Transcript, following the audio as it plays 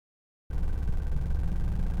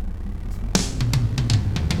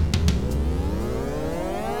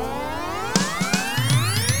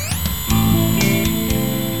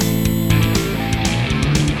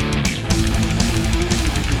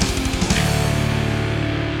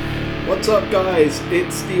What's up, guys?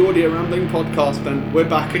 It's the Audio Rambling Podcast, and we're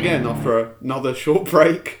back again after another short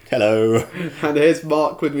break. Hello. And here's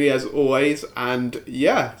Mark with me as always, and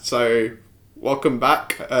yeah, so welcome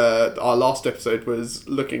back. Our last episode was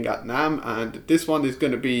looking at NAMM, and this one is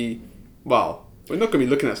going to be, well, we're not going to be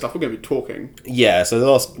looking at stuff, we're going to be talking. Yeah, so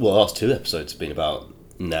the last two episodes have been about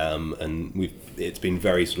NAMM, and it's been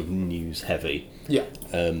very sort of news heavy. Yeah.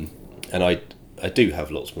 And I do have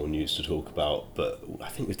lots more news to talk about, but I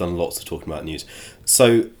think we've done lots of talking about news.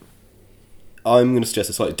 So I'm going to suggest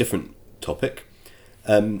a slightly different topic.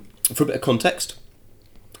 For a bit of context,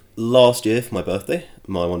 last year for my birthday,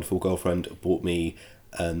 my wonderful girlfriend bought me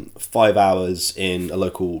 5 hours in a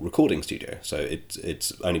local recording studio. So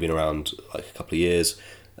it's only been around like a couple of years,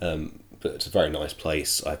 but it's a very nice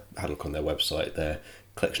place. I had a look on their website, their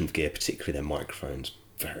collection of gear, particularly their microphones,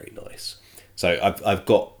 very nice. So I've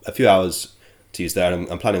got a few hours to use there, and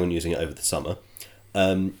I'm planning on using it over the summer.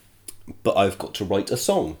 But I've got to write a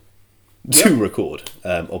song to record,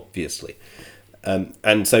 obviously.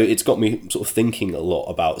 And so it's got me sort of thinking a lot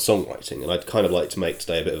about songwriting, and I'd kind of like to make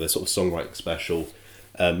today a bit of a sort of songwriting special,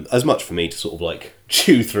 as much for me to sort of like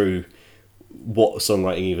chew through what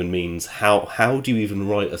songwriting even means. How do you even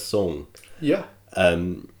write a song? Yeah.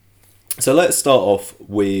 So let's start off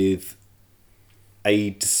with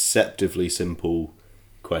a deceptively simple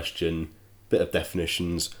question, bit of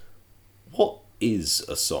definitions. What is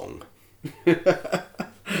a song?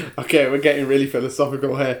 Okay, we're getting really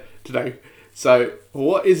philosophical here today. So,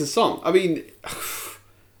 what is a song? I mean,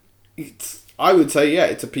 I would say, yeah,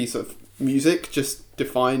 it's a piece of music just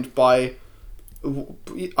defined by,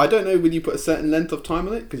 I don't know, will you put a certain length of time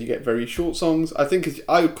on it? Because you get very short songs. I think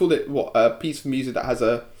I would call it, a piece of music that has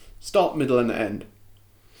a start, middle, and end.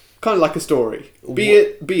 Kind of like a story. Be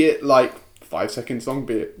it like 5-second song,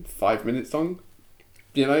 be it 5-minute song,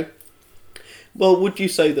 you know? Well, would you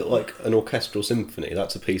say that like an orchestral symphony,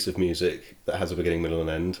 that's a piece of music that has a beginning, middle, and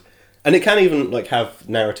end? And it can even like have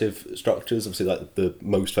narrative structures. Obviously, like the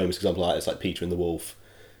most famous example of that is like Peter and the Wolf.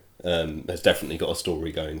 Has definitely got a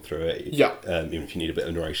story going through it. Yeah. Even if you need a bit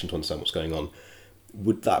of narration to understand what's going on.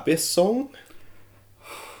 Would that be a song?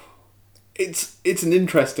 It's an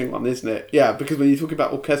interesting one, isn't it? Yeah, because when you talk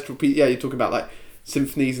about orchestral pieces, yeah, you're talking about like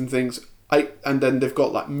symphonies and things. And then they've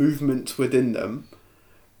got like movements within them.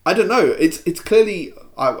 I don't know. It's clearly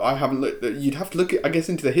I haven't looked. You'd have to look at, I guess,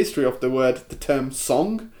 into the history of the term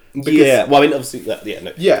song. Because, yeah. Well, I mean, obviously,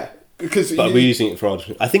 no. Yeah, because but we're using it for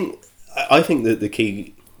argument. I think that the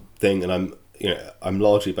key thing, and I'm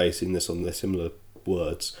largely basing this on the similar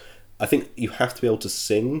words. I think you have to be able to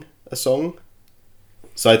sing a song.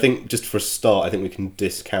 So I think just for a start, I think we can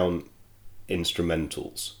discount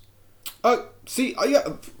instrumentals.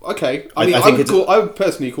 Yeah, okay. I would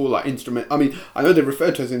personally call that instrument. I mean, I know they're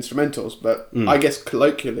referred to as instrumentals, but I guess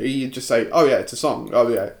colloquially you just say, "Oh yeah, it's a song. Oh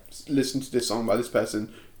yeah, listen to this song by this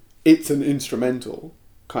person. It's an instrumental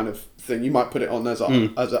kind of thing." You might put it on as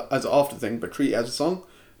an after thing, but treat it as a song.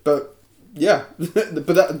 But yeah,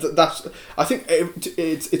 but that's. I think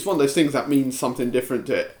it's one of those things that means something different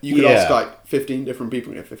to it. You could ask like 15 different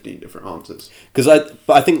people and get 15 different answers. But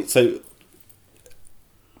I think so.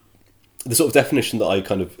 The sort of definition that I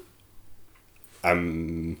kind of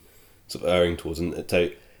am sort of erring towards, and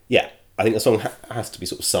so yeah, I think a song has to be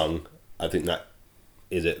sort of sung. I think that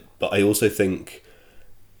is it. But I also think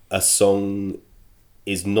a song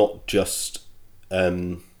is not just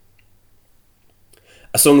a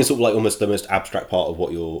song is sort of like almost the most abstract part of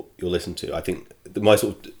what you're listening to. I think my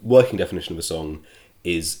sort of working definition of a song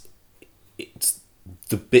is it's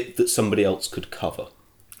the bit that somebody else could cover.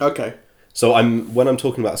 Okay. So when I'm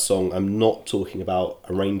talking about a song, I'm not talking about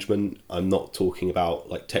arrangement. I'm not talking about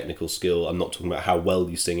like technical skill. I'm not talking about how well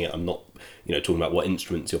you sing it. I'm not, talking about what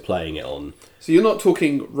instruments you're playing it on. So you're not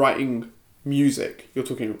talking writing music. You're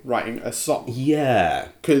talking writing a song. Yeah.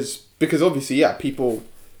 Because obviously, yeah, people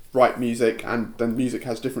write music, and then music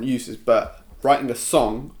has different uses. But writing a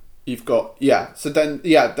song, you've got So then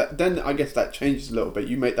then I guess that changes a little bit.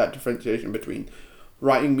 You make that differentiation between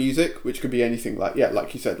writing music, which could be anything like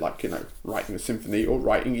you said, like writing a symphony or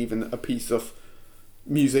writing even a piece of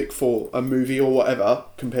music for a movie or whatever,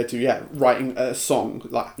 compared to writing a song,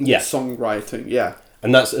 like songwriting. Yeah.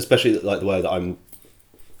 And that's especially like the way that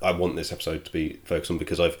I want this episode to be focused on,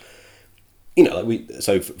 because I've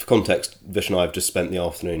for context, Vish and I have just spent the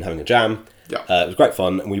afternoon having a jam. Yeah. It was great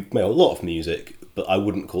fun, and we made a lot of music, but I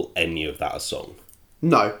wouldn't call any of that a song.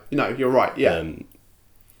 No, you're right. Yeah.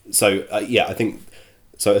 I think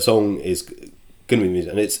so. A song is going to be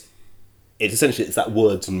music, and it's essentially that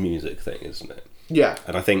words and music thing, isn't it? Yeah.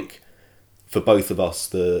 And I think for both of us,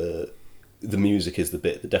 the music is the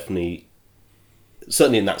bit that definitely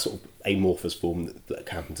certainly in that sort of amorphous form that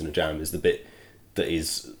happens in a jam, is the bit that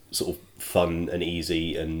is sort of fun and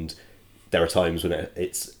easy, and there are times when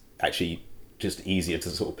it's actually just easier to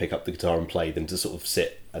sort of pick up the guitar and play than to sort of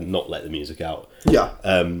sit and not let the music out. Yeah.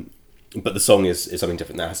 But the song is something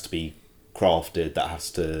different. That has to be crafted. That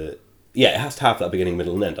has to... Yeah, it has to have that beginning,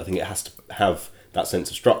 middle and end. I think it has to have that sense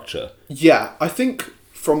of structure. Yeah, I think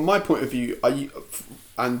from my point of view,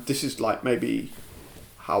 and this is like maybe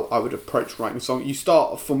how I would approach writing a song. I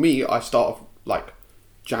start off like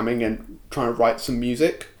jamming and trying to write some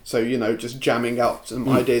music. So, you know, just jamming out some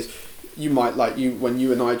ideas. You might, like when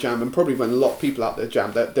you and I jam, and probably when a lot of people out there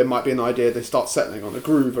jam, there might be an idea, they start settling on a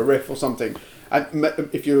groove, a riff or something. And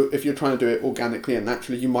if you're trying to do it organically and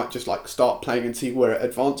naturally, you might just like start playing and see where it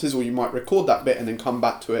advances, or you might record that bit and then come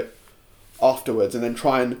back to it afterwards and then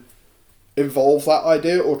try and evolve that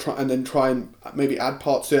idea, or try and maybe add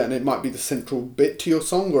parts to it, and it might be the central bit to your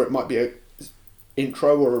song, or it might be a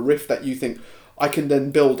intro or a riff that you think I can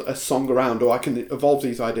then build a song around, or I can evolve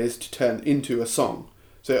these ideas to turn into a song.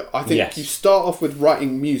 So I think you start off with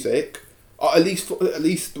writing music, or at least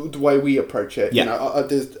the way we approach it. Yeah. You know,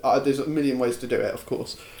 there's a million ways to do it, of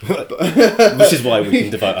course, which is why we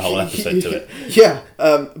can devote a whole episode to it. Yeah,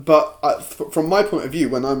 but from my point of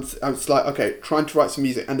view, I was like, okay, trying to write some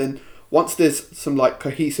music, and then once there's some like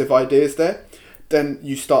cohesive ideas there, then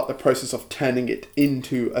you start the process of turning it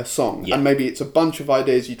into a song. Yeah. And maybe it's a bunch of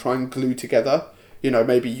ideas you try and glue together. You know,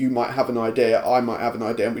 maybe you might have an idea, I might have an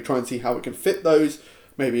idea, and we try and see how we can fit those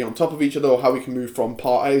maybe on top of each other, or how we can move from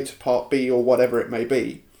part A to part B, or whatever it may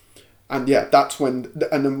be. And yeah, that's when,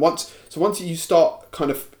 and then once you start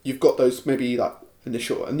kind of, you've got those maybe like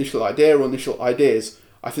initial idea or initial ideas,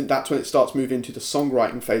 I think that's when it starts moving into the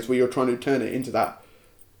songwriting phase, where you're trying to turn it into that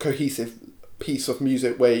cohesive piece of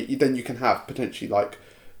music, where then you can have potentially like,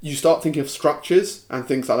 you start thinking of structures and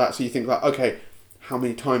things like that. So you think like, okay, how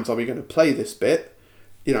many times are we going to play this bit?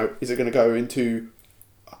 You know, is it going to go into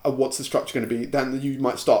what's the structure going to be? Then you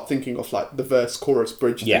might start thinking of like the verse, chorus,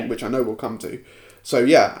 bridge thing, which I know we'll come to. So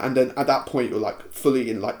yeah, and then at that point you're like fully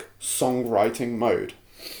in like songwriting mode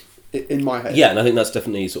in my head. Yeah, and I think that's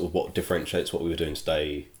definitely sort of what differentiates what we were doing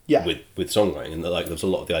today with songwriting. And like there's a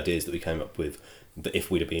lot of the ideas that we came up with that if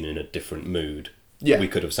we'd have been in a different mood, we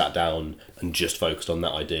could have sat down and just focused on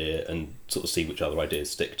that idea and sort of see which other ideas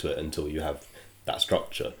stick to it until you have that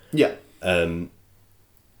structure. Yeah.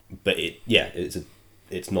 But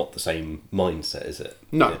it's not the same mindset, is it?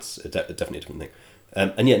 No. It's definitely a different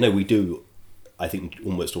thing. We do, I think,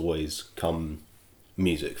 almost always come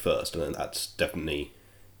music first, and that's definitely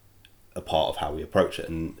a part of how we approach it.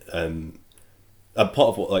 And a part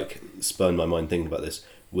of what like spurned my mind thinking about this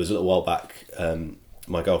was a little while back,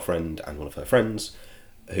 my girlfriend and one of her friends,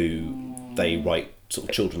 who they write sort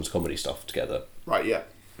of children's comedy stuff together. Right, yeah.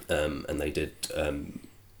 And they did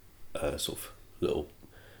a sort of little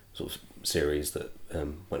sort of series that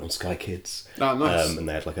went on Sky Kids. Oh, nice. And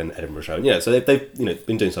they had like an Edinburgh show. And, yeah, so they've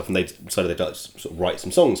been doing stuff, and they decided they'd like to sort of write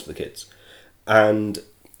some songs for the kids. And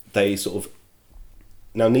they sort of...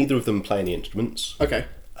 Now, neither of them play any instruments. Okay.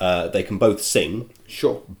 They can both sing.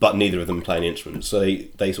 Sure. But neither of them play any instruments. So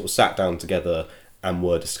they sort of sat down together and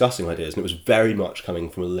were discussing ideas, and it was very much coming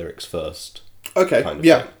from a lyrics first kind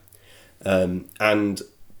of thing. And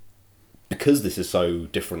because this is so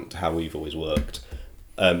different to how we've always worked,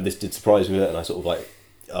 this did surprise me, and I sort of like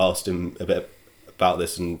asked him a bit about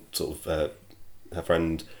this, and sort of her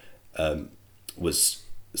friend was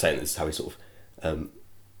saying this is how he sort of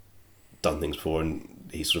done things before, and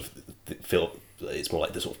he sort of feel it's more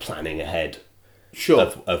like the sort of planning ahead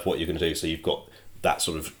of what you're going to do. So you've got that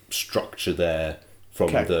sort of structure there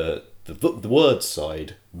from the words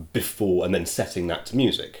side before, and then setting that to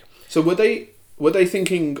music. So were they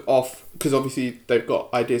thinking of, because obviously they've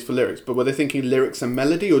got ideas for lyrics, but were they thinking lyrics and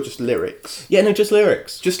melody, or just lyrics? Yeah, no, just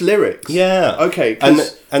lyrics. Just lyrics? Yeah. Okay.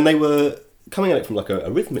 And they were coming at it from like a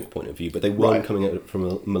rhythmic point of view, but they weren't coming at it from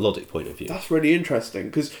a melodic point of view. That's really interesting,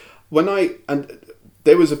 because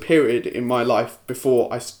there was a period in my life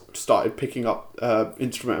before I started picking up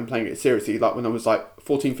instrument and playing it seriously, like when I was like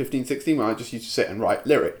 14, 15, 16, when I just used to sit and write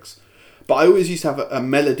lyrics. But I always used to have a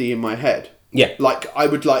melody in my head. Yeah. Like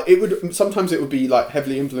sometimes it would be like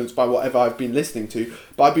heavily influenced by whatever I've been listening to,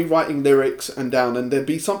 but I'd be writing lyrics and down, and there'd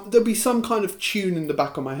be some kind of tune in the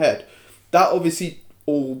back of my head. That obviously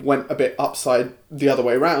all went a bit upside the other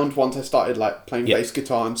way around once I started like playing bass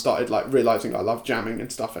guitar and started like realizing I love jamming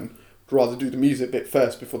and stuff, and rather do the music bit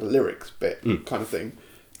first before the lyrics bit kind of thing.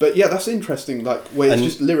 But yeah, that's interesting, like where it's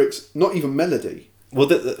just lyrics, not even melody. Well,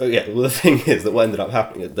 the thing is that what ended up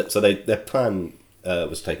happening, so their plan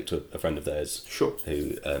was to take it to a friend of theirs, sure,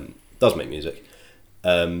 who does make music,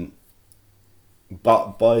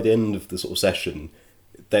 but by the end of the sort of session,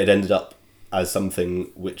 they'd ended up as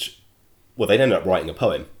something which, well, they'd ended up writing a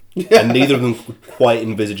poem. And neither of them quite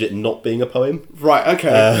envisage it not being a poem. Right,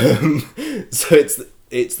 okay. So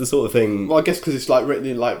it's the sort of thing... Well, I guess because it's like written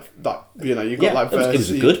in like you know, you've got like verse... It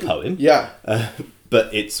was a good poem. Yeah.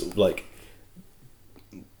 But it's like...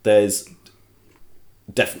 There's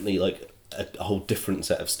definitely like a whole different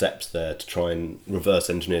set of steps there to try and reverse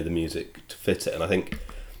engineer the music to fit it. And I think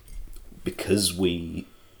because we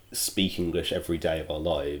speak English every day of our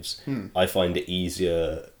lives, I find it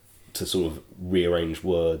easier to sort of rearrange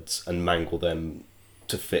words and mangle them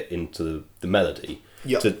to fit into the melody.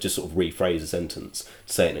 Yep. To just sort of rephrase a sentence,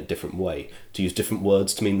 to say it in a different way, to use different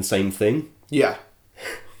words to mean the same thing. Yeah.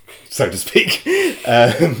 So to speak.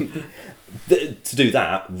 To do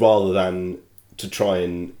that rather than to try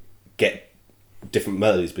and get different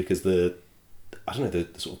melodies, because the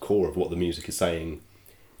sort of core of what the music is saying,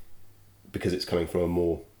 because it's coming from a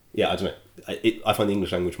more... Yeah, I don't know. I find the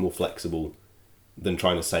English language more flexible than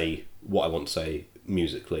trying to say what I want to say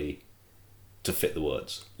musically to fit the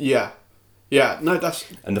words. Yeah. Yeah, no, that's...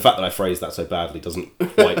 And the fact that I phrased that so badly doesn't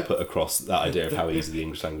quite put across that idea of how easy the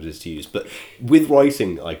English language is to use. But with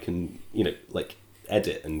writing, I can, like,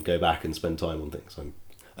 edit and go back and spend time on things.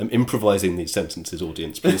 I'm improvising these sentences,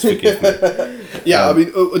 audience. Please forgive me. Yeah, I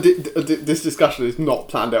mean, this discussion is not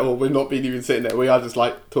planned at all. We're not been even sitting there. We are just,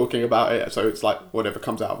 like, talking about it. So it's, like, whatever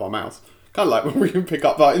comes out of our mouths. Kind of like when we can pick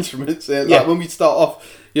up our instruments. Like when we start off,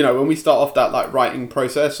 that, like, writing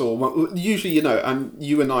process, or usually, and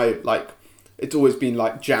you and I, like... It's always been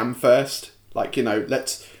like jam first, like,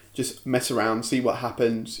 let's just mess around, see what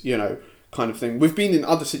happens, kind of thing. We've been in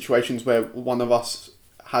other situations where one of us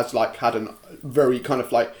has like had a very kind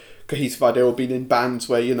of like cohesive idea, or been in bands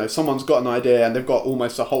where, someone's got an idea and they've got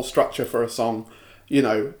almost a whole structure for a song,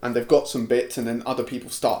 and they've got some bits, and then other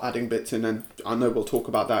people start adding bits in, and I know we'll talk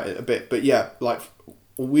about that a bit, but yeah, like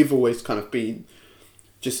we've always kind of been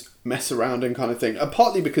just mess around and kind of thing. And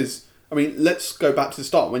partly because... I mean, let's go back to the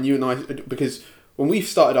start when you and I... Because when we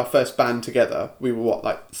started our first band together, we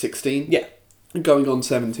were, 16? Yeah. Going on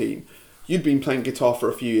 17. You'd been playing guitar for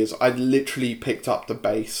a few years. I'd literally picked up the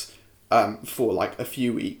bass for, a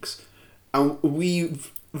few weeks. And we,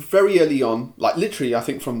 very early on, literally, I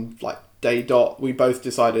think from, day dot, we both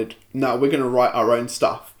decided, no, we're going to write our own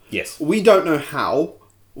stuff. Yes. We don't know how.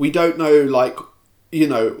 We don't know,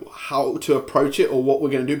 how to approach it or what we're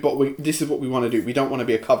going to do, but this is what we want to do. We don't want to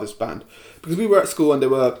be a covers band, because we were at school and there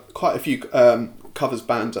were quite a few covers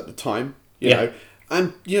bands at the time, you know,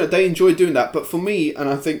 and they enjoyed doing that. But for me, and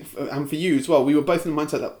I think and for you as well, we were both in the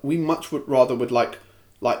mindset that we much would like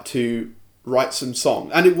to write some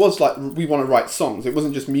songs, and it was like we want to write songs. It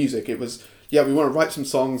wasn't just music. It was we want to write some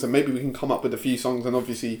songs, and maybe we can come up with a few songs, and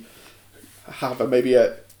obviously have maybe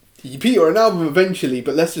a EP or an album eventually,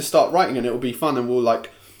 but let's just start writing and it'll be fun, and we'll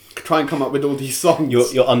try and come up with all these songs.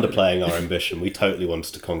 You're underplaying our ambition. We totally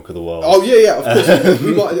wanted to conquer the world. Oh yeah, of course.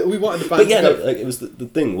 we wanted the band. But yeah, it was the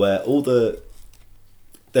thing where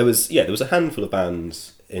there was a handful of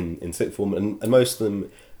bands in sixth form, and most of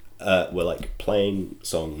them were playing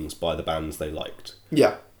songs by the bands they liked.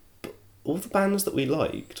 Yeah. But all the bands that we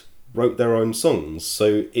liked wrote their own songs,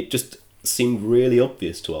 so it just seemed really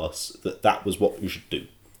obvious to us that was what we should do.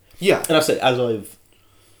 Yeah. And I've said, as I've,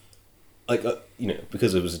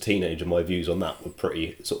 because I was a teenager, my views on that were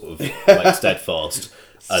pretty sort of steadfast.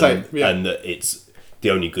 Same, yeah. And that it's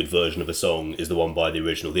the only good version of a song is the one by the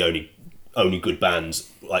original. The only good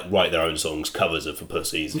bands write their own songs, covers are for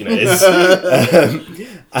pussies. I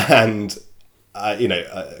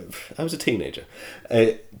was a teenager,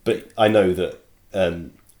 but I know that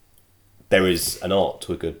there is an art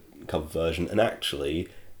to a good cover version, and actually,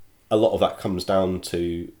 a lot of that comes down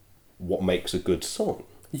to what makes a good song.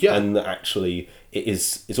 Yeah. And that actually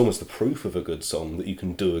it's almost the proof of a good song that you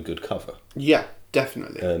can do a good cover. Yeah,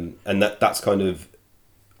 definitely. And that's kind of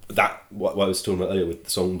that what I was talking about earlier, with the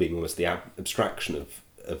song being almost the abstraction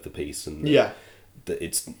of the piece, and that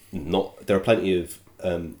it's not... There are plenty of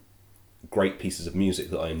great pieces of music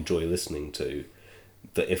that I enjoy listening to,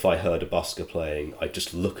 that if I heard a busker playing, I'd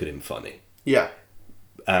just look at him funny. Yeah.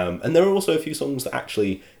 And there are also a few songs that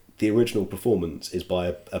actually... The original performance is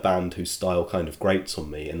by a band whose style kind of grates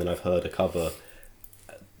on me, and then I've heard a cover,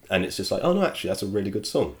 and it's just oh no, actually that's a really good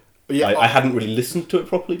song. Yeah, I hadn't really listened to it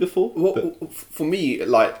properly before. Well, for me,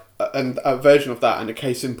 and a version of that, and a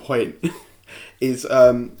case in point, is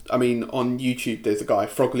on YouTube there's a guy,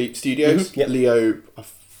 Frog Leap Studios, Mm-hmm. Yep. Leo. I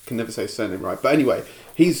can never say his surname right, but anyway,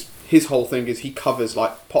 his whole thing is he covers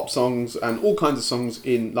pop songs and all kinds of songs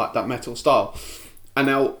in that metal style, and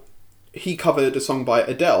now. He covered a song by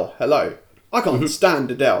Adele, Hello. I can't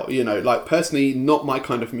stand Adele, you know, like personally not my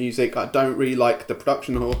kind of music. I don't really like the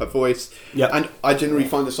production or her voice. Yeah. And I generally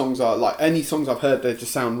find the songs are like any songs I've heard, they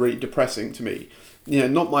just sound really depressing to me. You know,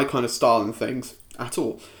 not my kind of style and things at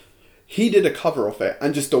all. He did a cover of it,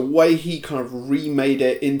 and just the way he kind of remade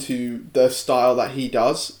it into the style that he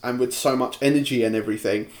does, and with so much energy and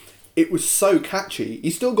everything, it was so catchy. He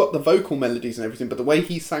still got the vocal melodies and everything, but the way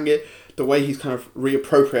he sang it, the way he's kind of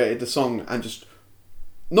reappropriated the song and just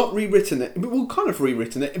not rewritten it, well, kind of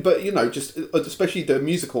rewritten it, but you know, just especially the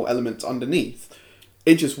musical elements underneath,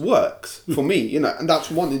 it just works for me, you know. And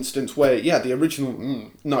that's one instance where, yeah, the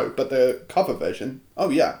original, no, but the cover version, oh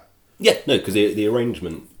yeah. Yeah, no, because the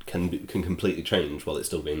arrangement can completely change while it's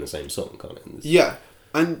still being the same song, can't it? Yeah.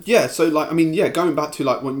 And yeah, so like, I mean, yeah, going back to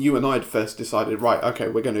like when you and I had first decided, right, okay,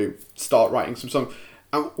 we're going to start writing some songs,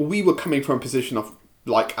 and we were coming from a position of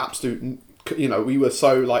like absolute, you know, we were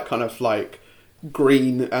so like kind of like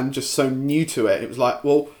green and just so new to it. It was like,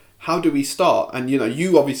 well, how do we start? And you know,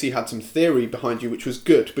 you obviously had some theory behind you, which was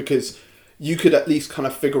good because you could at least kind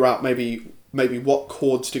of figure out maybe what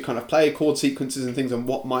chords to kind of play, chord sequences and things, and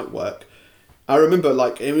what might work. I remember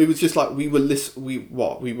like it was just like we were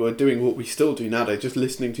doing what we still do nowadays, just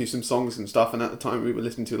listening to some songs and stuff. And at the time we were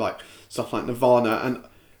listening to like stuff like Nirvana, and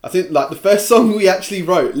I think like the first song we actually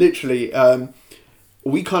wrote, literally,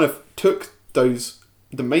 we kind of took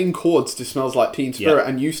the main chords to Smells Like Teen Spirit,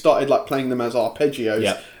 and you started like playing them as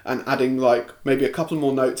arpeggios and adding like maybe a couple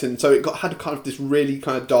more notes in, so it had kind of this really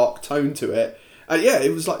kind of dark tone to it. And yeah,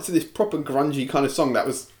 it was like this proper grungy kind of song that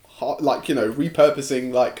was hard, like, you know,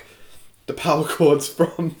 repurposing like the power chords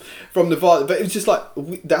from Nirvana, but it was just like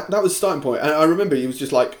that was the starting point. And I remember it was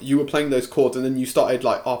just like you were playing those chords and then you started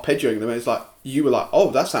like arpeggioing them, and it's like you were like,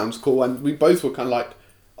 oh, that sounds cool, and we both were kind of like,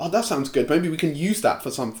 oh, that sounds good, maybe we can use that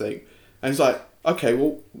for something. And it's like, okay,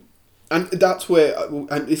 well, and that's where,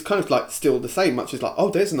 and it's kind of like still the same, much as like,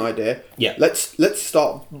 oh, there's an idea, let's use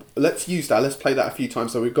that, let's play that a few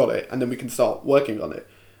times so we've got it, and then we can start working on it.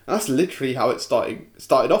 And that's literally how it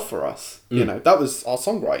started off for us. You know, that was our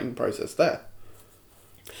songwriting process there.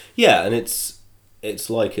 Yeah, and it's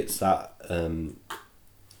like it's that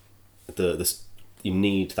you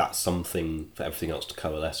need that something for everything else to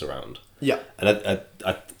coalesce around. Yeah. And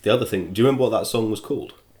the other thing, do you remember what that song was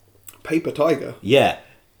called? Paper Tiger. Yeah,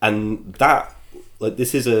 and that, like,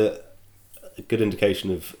 this is a good indication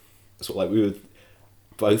of sort of like we were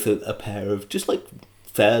both a pair of just like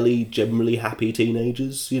fairly generally happy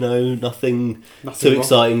teenagers, you know, nothing too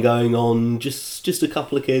exciting going on, just a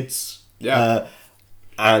couple of kids. Yeah.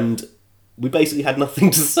 And we basically had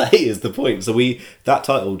nothing to say is the point. So that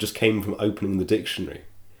title just came from opening the dictionary.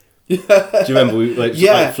 Do you remember? We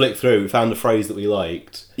like flicked through, we found a phrase that we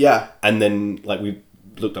liked. Yeah. And then like we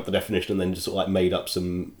looked up the definition and then just sort of like made up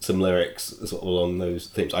some lyrics sort of along those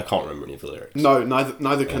themes. I can't remember any of the lyrics. No,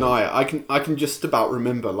 neither can I. I can just about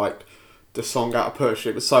remember like the song Out of Push.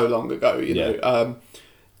 It was so long ago, you know.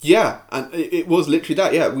 And it was literally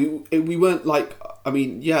that. Yeah, we weren't like, I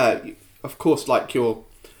mean, yeah, of course, like you're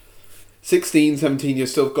 16, 17, you've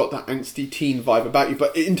still got that angsty teen vibe about you.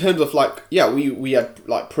 But in terms of like, yeah, we had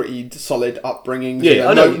like pretty solid upbringings. Yeah,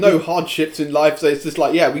 I know. No hardships in life. So it's just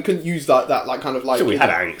like, yeah, we couldn't use that like kind of like. So we had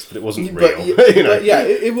angst, but it wasn't real. You know? But yeah,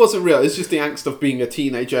 it wasn't real. It's just the angst of being a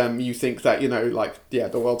teenager. You think that, you know, like, yeah,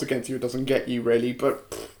 the world's against you. It doesn't get you really.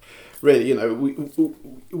 But really, you know,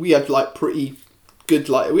 we had like pretty good,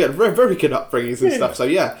 like, we had very, very good upbringings and stuff. So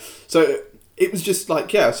yeah. So it was just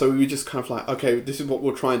like, yeah, so we were just kind of like, okay, this is what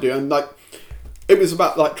we'll try and do. And like, it was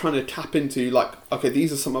about like trying to tap into like, okay,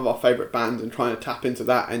 these are some of our favourite bands, and trying to tap into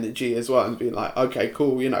that energy as well, and being like, okay,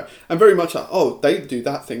 cool, you know, and very much like, oh, they do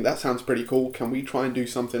that thing, that sounds pretty cool, can we try and do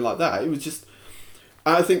something like that? It was just,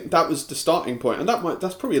 I think that was the starting point, and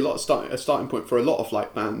that's probably a starting point for a lot of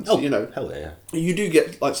like bands, you know. Hell yeah. You do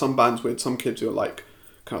get like some bands with some kids who are like,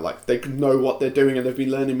 kind of like, they know what they're doing and they've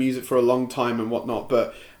been learning music for a long time and whatnot,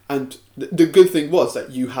 but, and the good thing was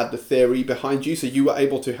that you had the theory behind you, so you were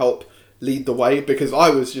able to help lead the way, because I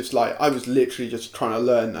was literally just trying to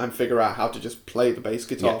learn and figure out how to just play the bass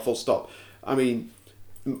guitar full stop. I mean,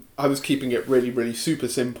 I was keeping it really, really super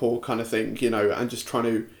simple kind of thing, you know, and just trying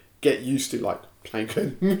to get used to like playing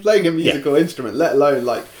a musical instrument, let alone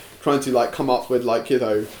like trying to like come up with like, you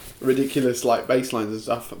know, ridiculous like bass lines and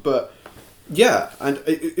stuff. But yeah, and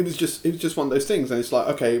it was just one of those things, and it's like,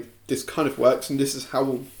 okay, this kind of works, and this is how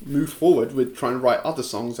we'll move forward with trying to write other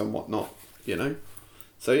songs and whatnot, you know.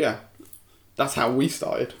 So yeah, that's how we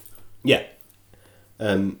started. Yeah.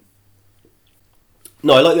 No,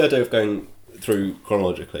 I like the idea of going through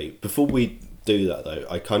chronologically. Before we do that though,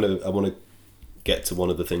 I want to get to one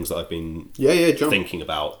of the things that I've been thinking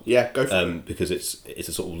about. Yeah, go for it. Because it's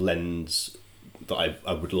a sort of lens that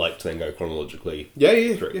I would like to then go chronologically.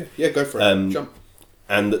 Yeah, through. Yeah. Go for it. Jump.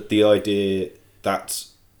 And that the idea that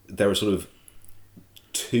there are sort of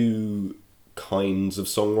two kinds of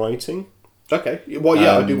songwriting. Okay. Well,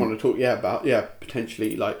 yeah, I do want to talk. Yeah, about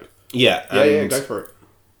potentially like. Yeah. Go for it.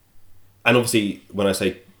 And obviously, when I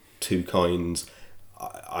say two kinds,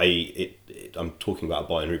 I'm talking about a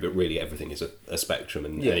binary, but really everything is a spectrum,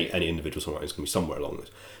 and any individual songwriting is going to be somewhere along this.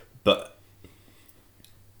 But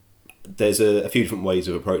there's a few different ways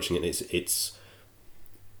of approaching it. It's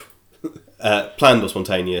planned or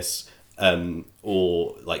spontaneous,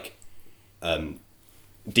 or like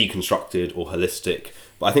deconstructed or holistic.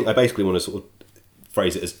 But I think I basically want to sort of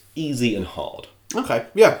phrase it as easy and hard. Okay,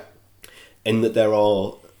 yeah. In that there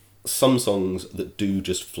are some songs that do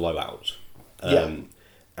just flow out.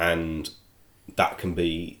 And that can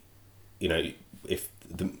be, if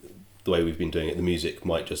the way we've been doing it, the music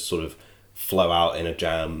might just sort of flow out in a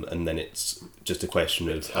jam, and then it's just a question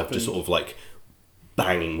of just sort of like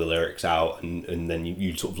banging the lyrics out, and then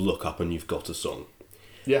you sort of look up and you've got a song.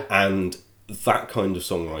 Yeah. And that kind of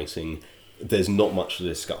songwriting, there's not much to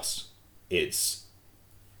discuss. It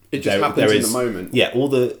just happens in the moment. Yeah, all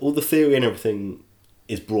the theory and everything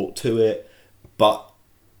is brought to it, but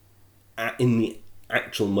in the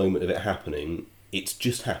actual moment of it happening, it's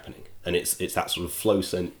just happening, and it's that sort of flow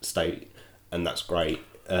state, and that's great.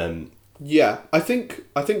 Yeah, I think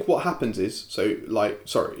what happens is you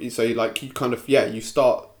kind of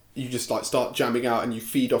you just like start jamming out, and you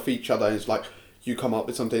feed off each other, and it's like you come up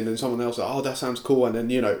with something, and then someone else that sounds cool, and then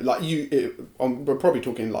we're probably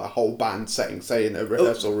talking like a whole band setting, say in a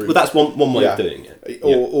rehearsal room. Well, that's one way of doing it,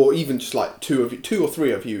 or even just like two or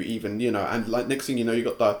three of you, even, and like next thing you know, you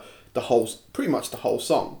got pretty much the whole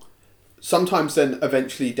song. Sometimes then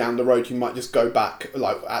eventually down the road you might just go back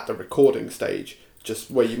like at the recording stage, just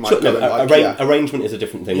where you might arrangement is a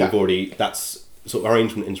different thing. We've already, that's sort of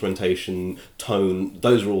arrangement, instrumentation, tone,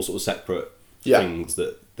 those are all sort of separate things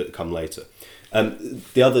that come later.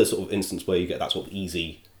 The other sort of instance where you get that sort of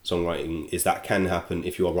easy songwriting is that can happen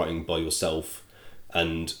if you are writing by yourself,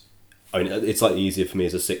 and I mean it's slightly easier for me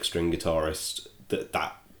as a 6-string guitarist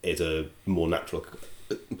that is a more natural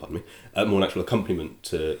accompaniment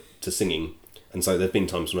to singing. And so there've been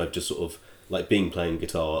times when I've just sort of like playing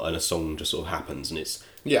guitar, and a song just sort of happens, and it's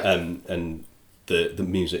and the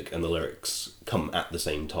music and the lyrics come at the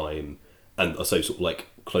same time, and are so sort of like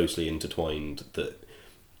closely intertwined that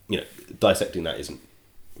dissecting that isn't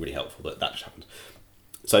really helpful. That just happens.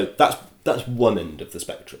 So that's one end of the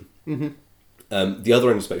spectrum. Mm-hmm. The other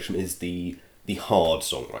end of the spectrum is the hard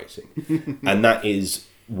songwriting, and that is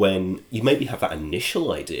when you maybe have that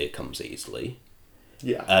initial idea comes easily,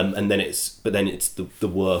 and then it's the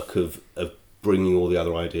work of bringing all the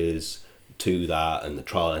other ideas to that, and the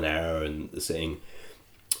trial and error and the singing.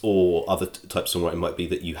 Or other types of songwriting might be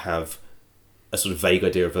that you have a sort of vague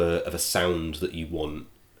idea of a sound that you want,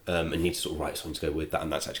 and you need to sort of write something to go with that,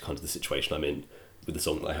 and that's actually kind of the situation I'm in with the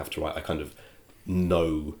song that I have to write. I kind of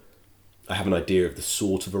know, I have an idea of the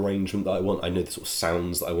sort of arrangement that I want. I know the sort of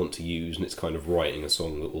sounds that I want to use, and it's kind of writing a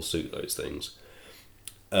song that will suit those things.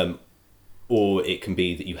 Or it can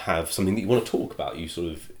be that you have something that you want to talk about. You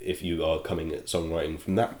sort of, if you are coming at songwriting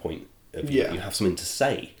from that point of view, you have something to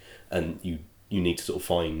say, and you need to sort of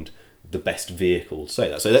find the best vehicle to say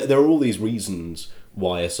that. So there are all these reasons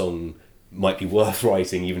why a song might be worth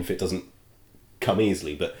writing, even if it doesn't come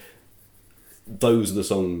easily. But those are the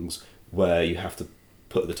songs where you have to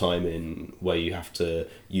put the time in, where you have to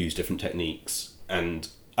use different techniques. And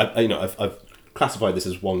I've classified this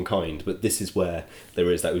as one kind, but this is where there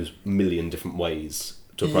is those million different ways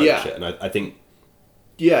to approach it. And I think...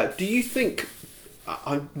 Yeah, do you think...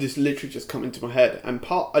 this literally just come into my head. And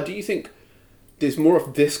do you think there's more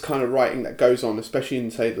of this kind of writing that goes on, especially in,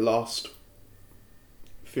 say, the last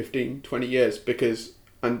 15, 20 years? Because,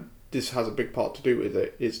 and this has a big part to do with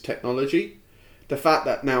it, is technology. The fact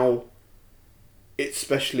that now it's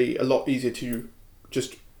especially a lot easier to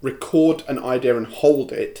just record an idea and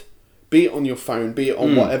hold it, be it on your phone, be it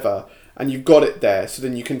on whatever, and you've got it there, so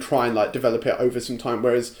then you can try and like develop it over some time.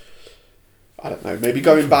 Whereas, I don't know, maybe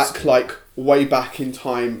going back like way back in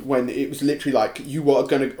time when it was literally like you were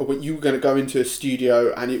gonna go into a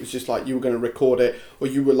studio and it was just like you were gonna record it, or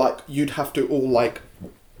you were like you'd have to all like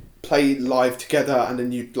play live together, and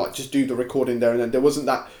then you'd like just do the recording there, and then there wasn't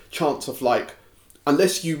that chance of like,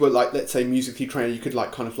 unless you were like, let's say, musically trained, you could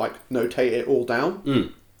like kind of like notate it all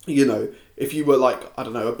down. If you were like, I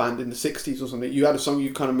don't know, a band in the 60s or something, you had a song,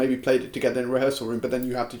 you kind of maybe played it together in a rehearsal room, but then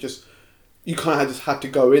you had to just had to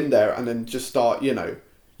go in there and then just start,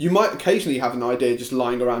 you might occasionally have an idea just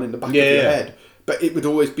lying around in the back of your head, but it would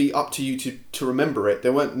always be up to you to remember it.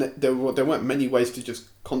 There weren't many ways to just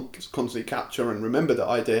constantly capture and remember the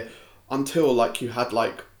idea until like you had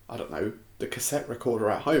like, I don't know, the cassette recorder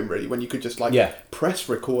at home, really, when you could just like press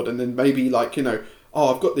record and then maybe like, you know,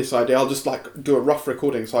 oh, I've got this idea, I'll just like do a rough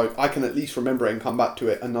recording so I can at least remember it and come back to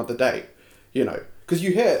it another day, you know, because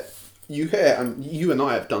you hear, and you and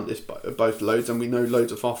I have done this both loads, and we know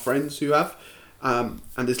loads of our friends who have, and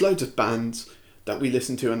there's loads of bands that we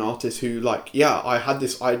listen to and artists who like, yeah, I had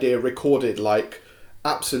this idea recorded like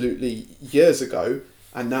absolutely years ago,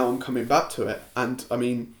 and now I'm coming back to it. And I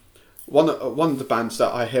mean, one of the bands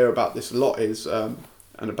that I hear about this a lot is, and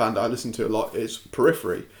a band that I listen to a lot is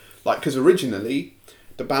Periphery. Like, because originally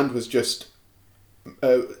the band was just,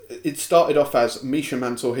 it started off as Misha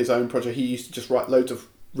Mansell, his own project. He used to just write loads of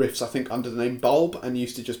riffs, I think, under the name Bulb, and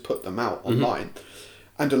used to just put them out online.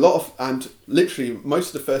 And literally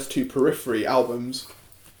most of the first two Periphery albums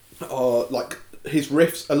are like his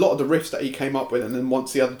riffs, a lot of the riffs that he came up with, and then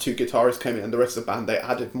once the other two guitarists came in and the rest of the band, they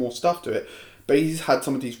added more stuff to it. But he's had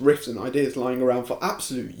some of these riffs and ideas lying around for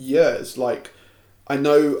absolute years. Like, I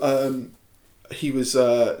know he's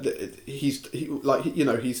done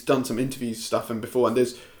some interviews stuff and before, and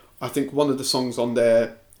there's, I think one of the songs on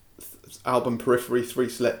their album Periphery 3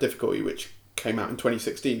 Select Difficulty, which came out in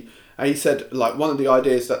 2016, and he said like one of the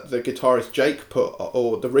ideas that the guitarist Jake put,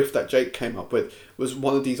 or the riff that Jake came up with, was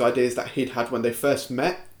one of these ideas that he'd had when they first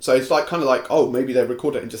met. So it's like kind of like, oh, maybe they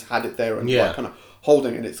recorded it and just had it there and like kind of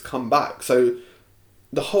holding it, and it's come back. So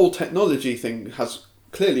the whole technology thing has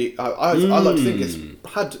clearly, I like to think it's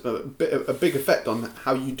had a big effect on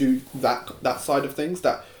how you do that side of things,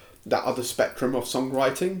 that other spectrum of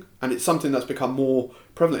songwriting. And it's something that's become more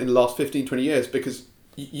prevalent in the last 15-20 years, because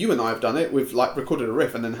you and I have done it. We've like recorded a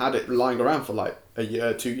riff and then had it lying around for like a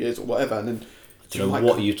year, 2 years or whatever, and then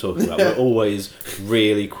what are you talking about? We're always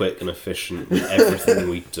really quick and efficient with everything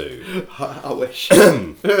we do. I wish.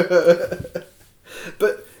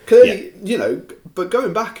 But clearly, you know, but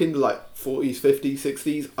going back in like 40s, 50s,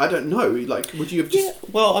 60s, I don't know, like, would you have just... Yeah,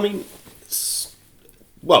 well, I mean,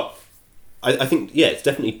 I think, it's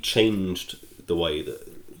definitely changed the way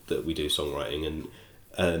that we do songwriting,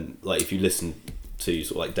 and like, if you listen to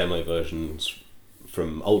sort of like demo versions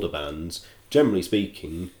from older bands, generally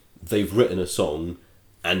speaking, they've written a song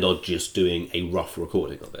and are just doing a rough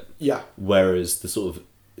recording of it. Yeah. Whereas the sort of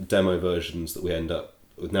demo versions that we end up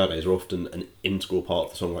with nowadays are often an integral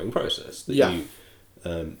part of the songwriting process.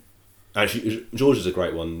 Actually, George is a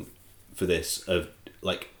great one for this, of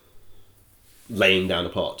like laying down a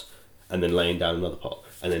part and then laying down another part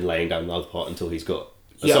and then laying down another part until he's got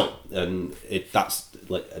a song. And that's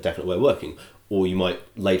like a definite way of working. Or you might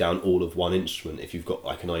lay down all of one instrument if you've got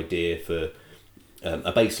like an idea for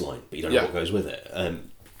a bass line, but you don't know what goes with it.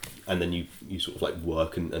 And then you sort of like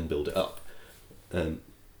work and build it up.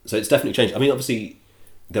 So it's definitely changed. I mean, obviously,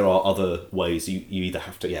 there are other ways. You either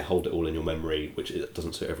have to hold it all in your memory, which it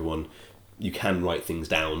doesn't suit everyone. You can write things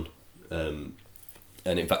down, and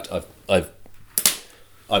in fact,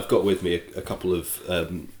 I've got with me a couple of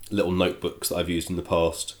little notebooks that I've used in the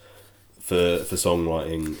past for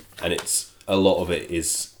songwriting, and a lot of it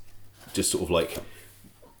is just sort of like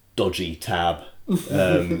dodgy tab.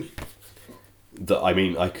 That, I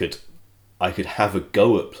mean, I could have a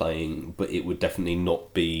go at playing, but it would definitely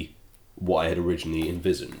not be what I had originally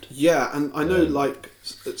envisioned. Yeah, and I know like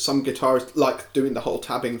some guitarists, like doing the whole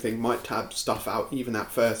tabbing thing, might tab stuff out even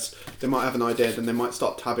at first. They might have an idea, then they might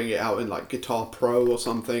start tabbing it out in like Guitar Pro or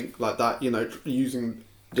something like that, you know, using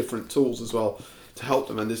different tools as well to help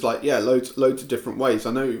them. And there's like, loads of different ways.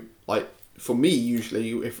 I know, like, for me,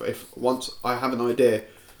 usually, if once I have an idea,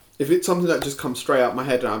 if it's something that just comes straight out my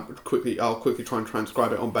head, and I'll quickly try and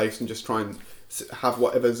transcribe it on bass and just try and have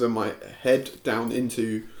whatever's in my head down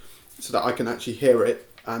into, so that I can actually hear it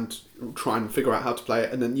and try and figure out how to play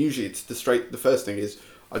it. And then usually it's the first thing is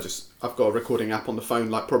I've got a recording app on the phone,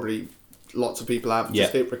 like probably lots of people have.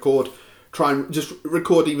 Just hit record, try and just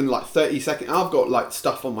record even like 30 seconds. I've got like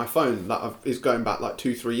stuff on my phone that is going back like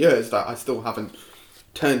 2-3 years that I still haven't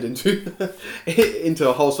turned into into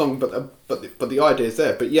a whole song, but the idea is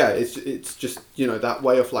there. But yeah, it's just, you know, that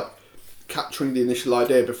way of like capturing the initial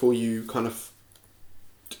idea before you kind of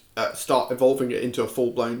start evolving it into a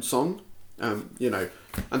full-blown song, you know.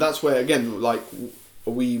 And that's where, again, like,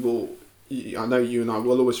 we will, I know you and I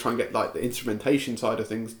will always try and get like the instrumentation side of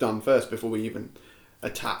things done first before we even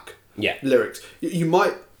attack lyrics. You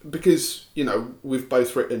might, because, you know, we've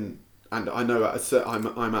both written, and I know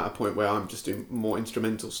I'm at a point where I'm just doing more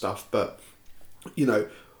instrumental stuff, but, you know,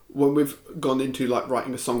 when we've gone into like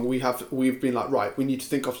writing a song, we've been like, right, we need to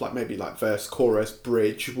think of like maybe like verse, chorus,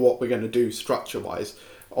 bridge, what we're going to do structure wise.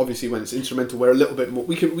 obviously when it's instrumental, we're a little bit more.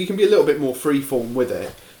 We can be a little bit more freeform with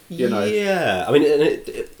it. You know. Yeah, I mean,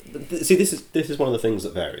 see, this is one of the things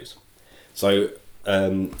that varies. So,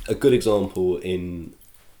 a good example in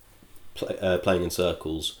playing in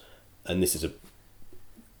circles, and this is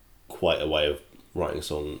quite a way of writing a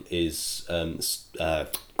song, is Our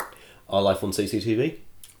Life on CCTV.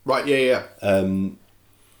 Right. Yeah.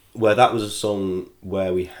 Where that was a song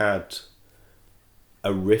where we had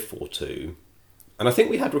a riff or two, and I think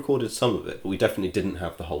we had recorded some of it, but we definitely didn't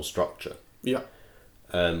have the whole structure. Yeah.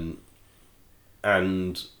 And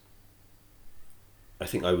I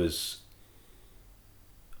think I was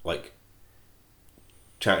like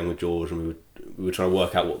chatting with George, and we were trying to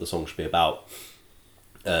work out what the song should be about.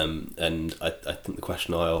 And I think the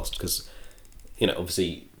question I asked, because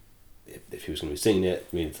obviously if he was going to be singing it,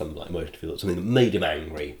 we needed something like emotion to feel, something that made him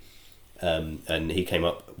angry. And he came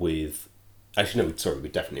up with, actually no, sorry, we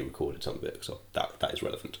definitely recorded some of it, so that is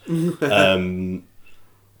relevant.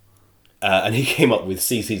 And he came up with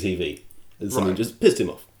CCTV, and something just pissed him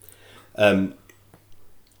off.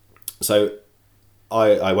 So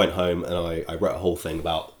I went home and I wrote a whole thing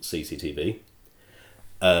about CCTV.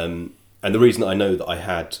 And the reason I know that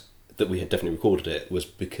we had definitely recorded it was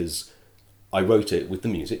because I wrote it with the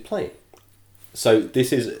music playing. So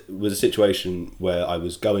this was a situation where I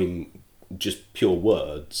was going just pure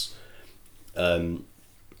words,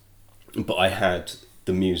 but I had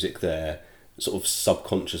the music there sort of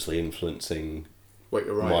subconsciously influencing what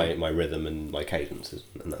you're writing, my rhythm and my cadences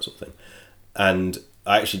and that sort of thing. And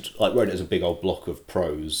I actually wrote it as a big old block of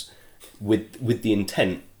prose with the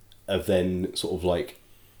intent of then sort of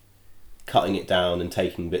cutting it down and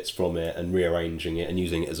taking bits from it and rearranging it and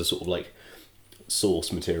using it as a sort of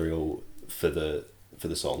source material for the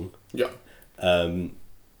song. Yeah.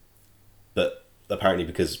 But apparently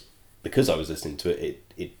because I was listening to it,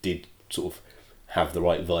 it did sort of have the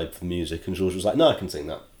right vibe for the music, and George was like, no, I can sing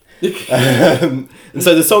that. And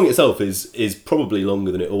so the song itself is probably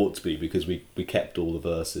longer than it ought to be, because we kept all the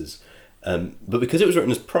verses, but because it was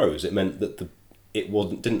written as prose, it meant that it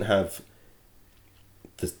didn't have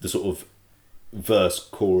the sort of verse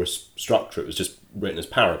chorus structure. It was just written as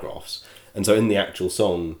paragraphs, and so in the actual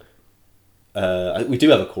song, we do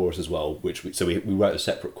have a chorus as well, which we wrote a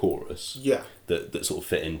separate chorus. Yeah. That sort of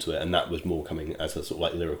fit into it, and that was more coming as a sort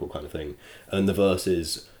of lyrical kind of thing. And the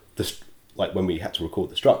verses, when we had to record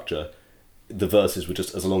the structure, the verses were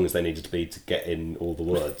just as long as they needed to be to get in all the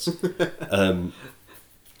words. And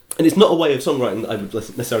it's not a way of songwriting that I would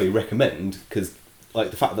necessarily recommend, because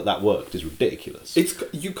the fact that worked is ridiculous.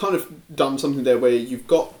 You kind of done something there where you've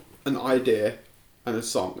got an idea and a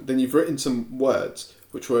song, then you've written some words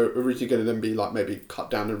which were originally going to then be maybe cut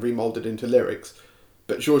down and remolded into lyrics,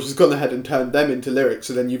 but George has gone ahead and turned them into lyrics.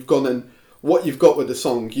 So then you've gone and what you've got with the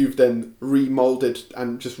song, you've then remolded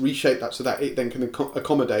and just reshaped that so that it then can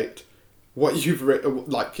accommodate what you've written,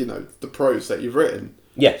 the prose that you've written.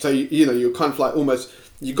 Yeah. So you're kind of almost,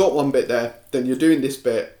 you got one bit there, then you're doing this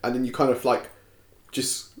bit, and then you kind of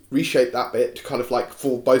just reshape that bit to kind of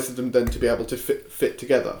for both of them then to be able to fit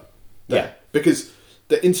together. There. Yeah. Because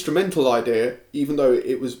the instrumental idea, even though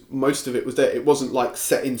most of it was there, it wasn't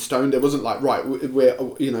set in stone. There wasn't right,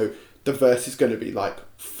 we're the verse is going to be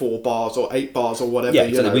 4 bars or 8 bars or whatever. Yeah,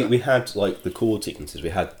 exactly. We had the chord sequences, we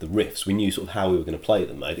had the riffs, we knew sort of how we were going to play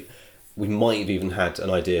them. I think we might have even had an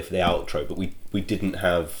idea for the outro, but we didn't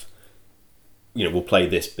have, we'll play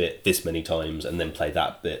this bit this many times and then play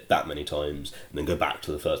that bit that many times and then go back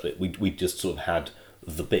to the first bit. We just sort of had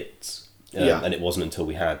the bits, and it wasn't until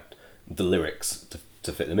we had the lyrics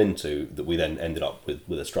to fit them into that we then ended up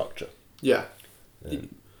with a structure. Yeah.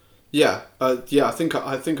 I think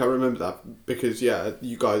I remember that, because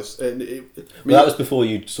you guys. That was before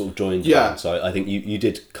you sort of joined. Yeah. So I think you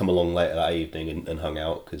did come along later that evening and hung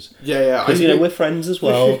out because. Because we're friends as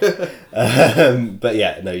well.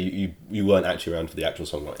 But no, you weren't actually around for the actual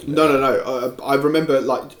songwriting. No. I remember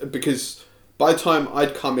because by the time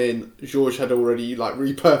I'd come in, George had already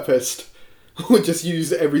repurposed. Or just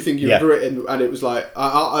use everything you've written, and it was I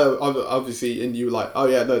obviously, and you were oh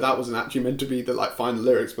yeah, no, that wasn't actually meant to be the final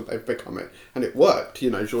lyrics, but they've become it, and it worked.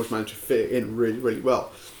 George managed to fit it in really, really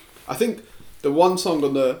well. I think the one song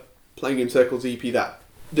on the Playing in Circles EP that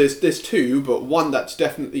there's two, but one that's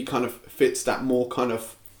definitely kind of fits that more kind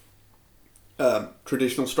of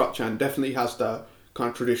traditional structure, and definitely has the kind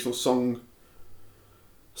of traditional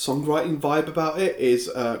songwriting vibe about it,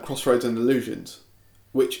 is Crossroads and Illusions.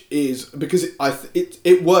 Which is because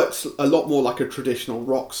it works a lot more like a traditional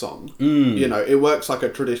rock song. It works like a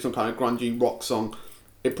traditional kind of grungy rock song.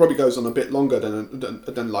 It probably goes on a bit longer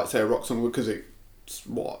than say a rock song, because it's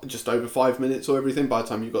just over 5 minutes or everything by the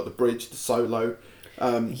time you've got the bridge, the solo,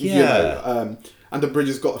 And the bridge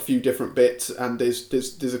has got a few different bits, and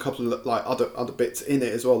there's a couple of like other bits in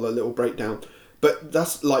it as well, a little breakdown. But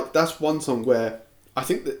that's one song where I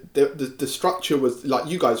think that the structure was like,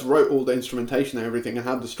 you guys wrote all the instrumentation and everything and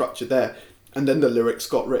had the structure there, and then the lyrics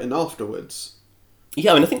got written afterwards.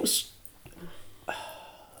 Yeah, I mean, I think it was. I'm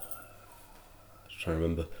trying to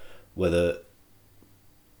remember whether.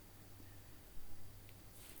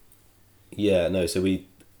 Yeah, no. So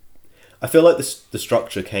I feel like the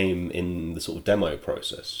structure came in the sort of demo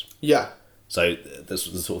process. Yeah. So that's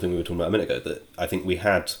the sort of thing we were talking about a minute ago. That I think we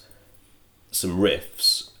had some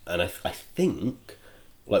riffs, and I think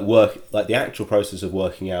like the actual process of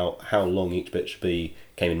working out how long each bit should be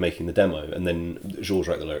came in making the demo, and then George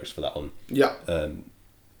wrote the lyrics for that one. Yeah.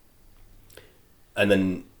 And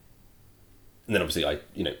then obviously I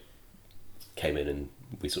came in and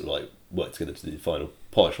we sort of like worked together to do the final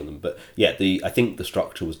polish on them. But yeah, I think the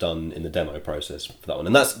structure was done in the demo process for that one,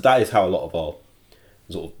 and that is how a lot of our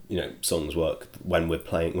sort of songs work. When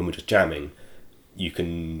we're just jamming, you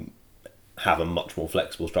can have a much more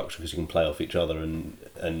flexible structure because you can play off each other and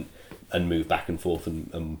move back and forth,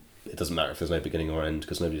 and it doesn't matter if there's no beginning or end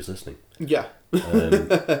because nobody's listening. Yeah.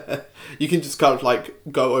 You can just kind of like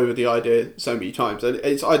go over the idea so many times, and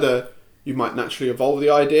it's either you might naturally evolve the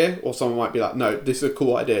idea, or someone might be like, no, this is a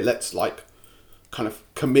cool idea, let's like kind of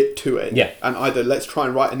commit to it. Yeah. And either let's try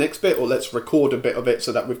and write a next bit, or let's record a bit of it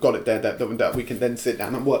so that we've got it there that we can then sit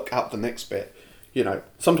down and work out the next bit.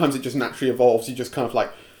 Sometimes it just naturally evolves. You just kind of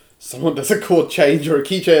like, someone does a chord change or a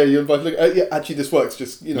key change, you're both like, oh yeah, actually this works,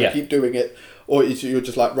 just keep doing it. Or you're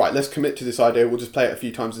just like, right, let's commit to this idea, we'll just play it a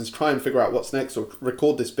few times and try and figure out what's next, or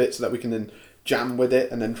record this bit so that we can then jam with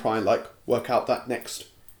it and then try and like work out that next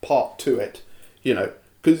part to it.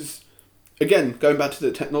 Because again, going back to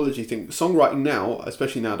the technology thing, songwriting now,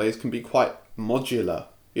 especially nowadays, can be quite modular,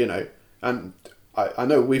 and I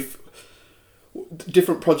know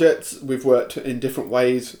different projects, we've worked in different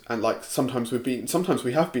ways, and like sometimes we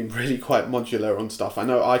have been really quite modular on stuff. I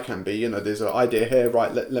know I can be, there's an idea here,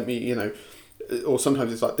 right, let me, or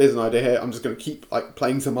sometimes it's like, there's an idea here, I'm just going to keep like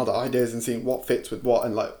playing some other ideas and seeing what fits with what,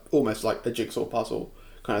 and like almost like a jigsaw puzzle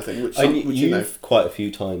kind of thing. Which you've quite a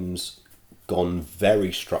few times gone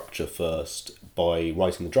very structure first by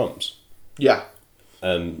writing the drums. Yeah.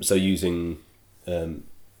 So using an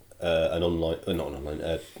online, not an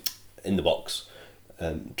online, in the box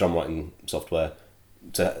drum writing software,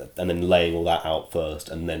 and then laying all that out first,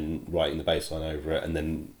 and then writing the bass line over it, and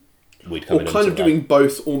then we'd come in. Or kind of doing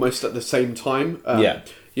both almost at the same time.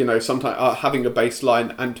 Sometimes having a bass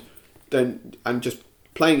line and just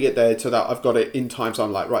playing it there so that I've got it in time. So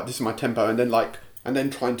I'm like, right, this is my tempo, and then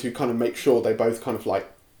trying to kind of make sure they both kind of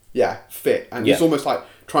like, fit. And it's almost like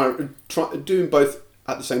trying doing both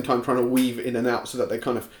at the same time, trying to weave in and out so that they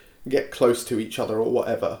kind of get close to each other or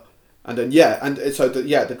whatever. And then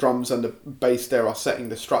the drums and the bass there are setting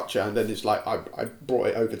the structure, and then it's like I brought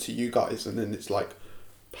it over to you guys, and then it's like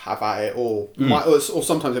have at it, or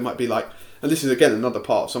sometimes it might be like, and this is again another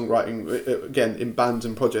part of songwriting again in bands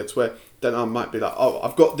and projects, where then I might be like, oh,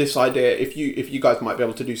 I've got this idea, if you guys might be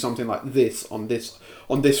able to do something like this on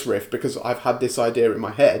this riff, because I've had this idea in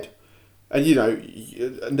my head, and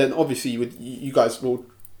and then obviously you guys will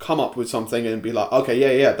come up with something and be like,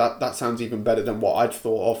 okay, that sounds even better than what I'd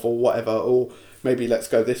thought of, or whatever, or maybe let's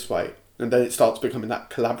go this way, and then it starts becoming that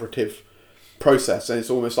collaborative process, and it's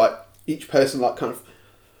almost like each person like kind of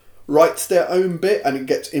writes their own bit, and it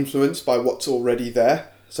gets influenced by what's already there,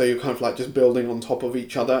 so you're kind of like just building on top of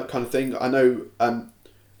each other kind of thing. I know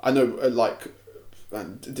like,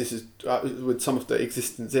 and this is with some of the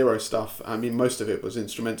Existence Zero stuff, I mean most of it was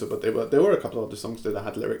instrumental, but there were a couple of other songs that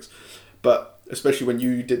had lyrics. But especially when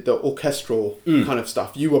you did the orchestral kind of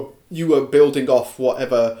stuff, you were building off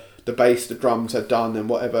whatever the bass, the drums had done, and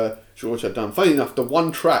whatever George had done. Funny enough, the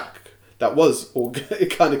one track that was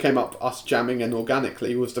it kind of came up us jamming and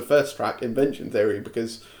organically was the first track, Invention Theory,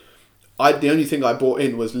 because the only thing I brought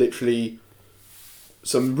in was literally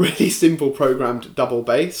some really simple programmed double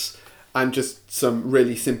bass and just some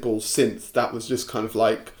really simple synth that was just kind of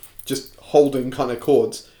like just holding kind of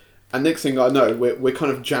chords. And next thing I know, we're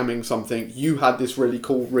kind of jamming something. You had this really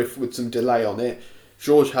cool riff with some delay on it.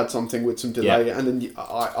 George had something with some delay, and then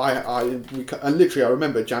I literally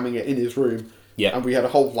remember jamming it in his room. Yeah. And we had a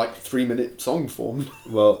whole 3-minute song formed.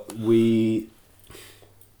 Well, the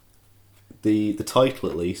title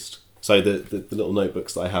at least. So the little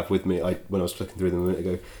notebooks that I have with me, when I was flicking through them a minute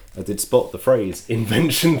ago, I did spot the phrase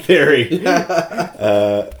Invention Theory.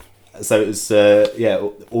 So it was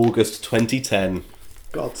August 2010.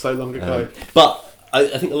 God, so long ago. But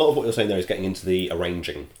I think a lot of what you're saying there is getting into the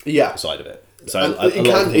arranging side of it. So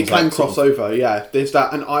it can cross over. Yeah, there's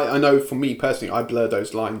that, and I know for me personally, I blur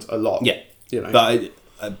those lines a lot. Yeah, you know. But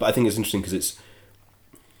I think it's interesting because it's,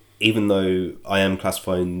 even though I am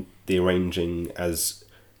classifying the arranging as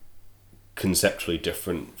conceptually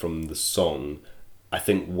different from the song, I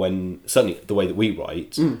think certainly the way that we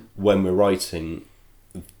write, when we're writing,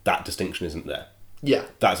 that distinction isn't there. Yeah,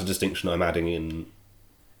 that's a distinction I'm adding in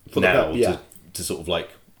now to sort of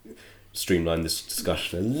like streamline this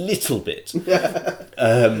discussion a little bit.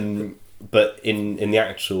 But in the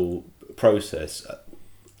actual process,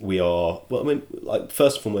 we are, well, I mean, like,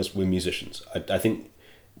 first and foremost, we're musicians. I think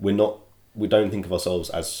we don't think of ourselves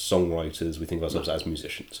as songwriters, we think of ourselves as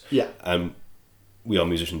musicians. Yeah. We are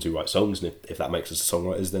musicians who write songs, and if that makes us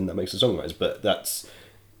songwriters, then that makes us songwriters. But that's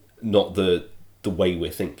not the way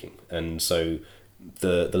we're thinking. And so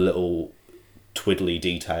the little twiddly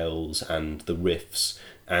details and the riffs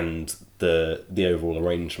and the overall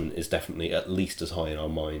arrangement is definitely at least as high in our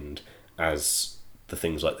mind as the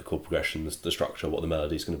things like the chord progressions, the structure, what the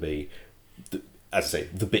melody is going to be, as I say,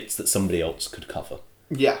 the bits that somebody else could cover.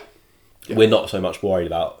 Yeah. We're not so much worried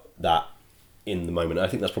about that in the moment. I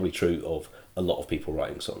think that's probably true of a lot of people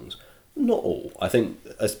writing songs. Not all. I think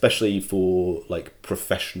especially for like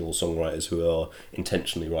professional songwriters who are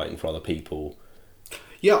intentionally writing for other people.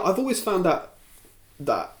 Yeah, I've always found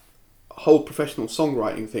that whole professional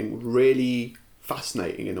songwriting thing really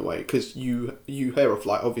fascinating in a way, because you hear of,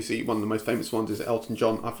 like, obviously one of the most famous ones is Elton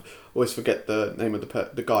John. I always forget the name of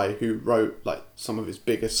the guy who wrote like some of his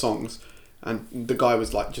biggest songs, and the guy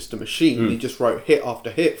was like just a machine. He just wrote hit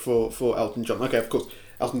after hit for Elton John. Okay, of course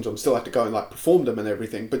Elton John still had to go and like perform them and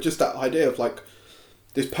everything, but just that idea of like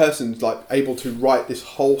this person's like able to write this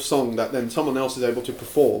whole song that then someone else is able to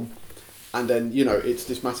perform, and then, you know, it's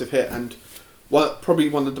this massive hit. And probably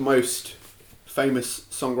one of the most famous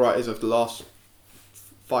songwriters of the last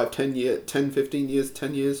 10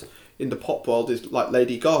 years in the pop world is like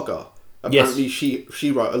Lady Gaga. Apparently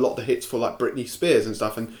she wrote a lot of the hits for like Britney Spears and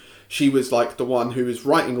stuff, and she was like the one who was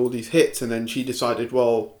writing all these hits, and then she decided,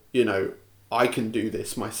 well, you know, I can do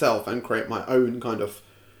this myself and create my own kind of,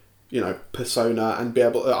 you know, persona, and be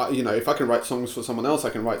able to, you know, if I can write songs for someone else,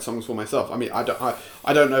 I can write songs for myself. I mean, I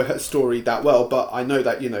don't know her story that well, but I know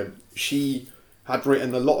that, you know, she had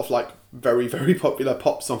written a lot of like very, very popular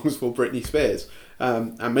pop songs for Britney Spears,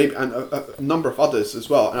 and maybe a number of others as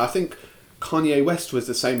well. And I think Kanye West was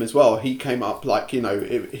the same as well. He came up like, you know,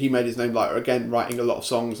 he made his name like, again, writing a lot of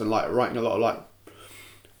songs and like writing a lot of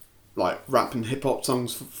like rap and hip hop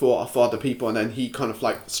songs for other people, and then he kind of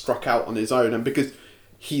like struck out on his own. And because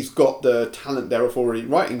he's got the talent there of already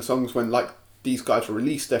writing songs, when like these guys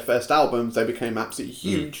released their first albums, they became absolutely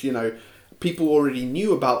huge. You know, people already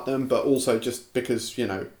knew about them, but also just because, you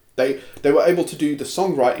know, they were able to do the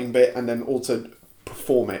songwriting bit and then also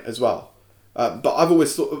perform it as well. But I've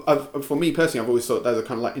always thought, for me personally, I've always thought those are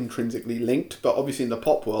kind of like intrinsically linked, but obviously in the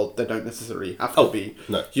pop world, they don't necessarily have to be,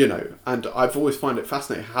 no. You know, and I've always found it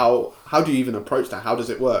fascinating. How do you even approach that? How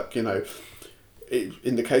does it work? You know,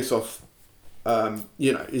 in the case of,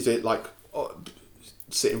 you know, is it like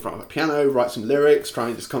sit in front of a piano, write some lyrics, try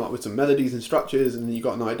and just come up with some melodies and structures, and then you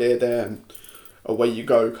got an idea there and away you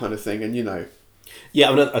go kind of thing, and, you know. Yeah,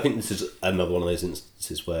 I mean, I think this is another one of those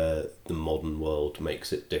instances where the modern world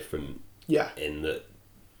makes it different. Yeah. In that,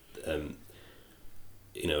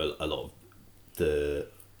 you know, a lot of the,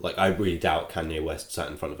 like, I really doubt Kanye West sat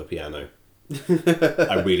in front of a piano.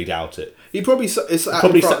 I really doubt it. He probably sat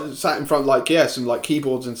in front like, yeah, some like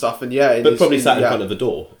keyboards and stuff, and yeah, but probably sat in front of a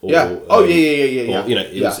door. Or, yeah. Oh yeah. Or, you know,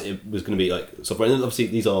 it was going to be like software. And obviously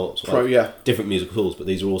these are sort of different musical tools, but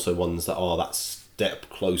these are also ones that are that step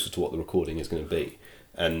closer to what the recording is going to be.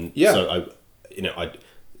 And so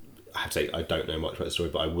I have to say, I don't know much about the story,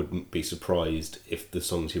 but I wouldn't be surprised if the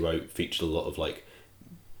songs he wrote featured a lot of like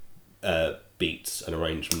beats and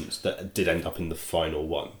arrangements that did end up in the final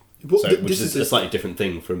one. Which is a slightly different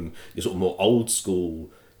thing from your sort of more old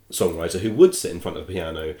school songwriter who would sit in front of a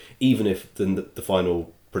piano, even if the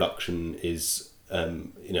final production is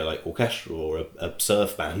you know, like orchestral or a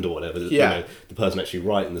surf band or whatever. You know, the person actually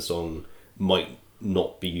writing the song might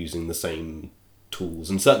not be using the same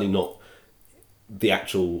tools, and certainly not the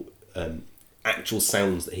actual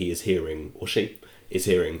sounds that he is hearing, or she is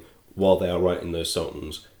hearing, while they are writing those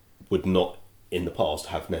songs would not in the past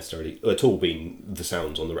have necessarily at all been the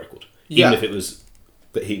sounds on the record. Even if it was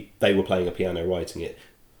that they were playing a piano writing it,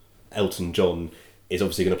 Elton John is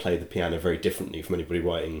obviously going to play the piano very differently from anybody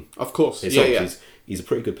writing. Of course, his songs. He's a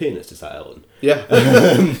pretty good pianist, is that Elton? Yeah,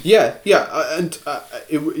 and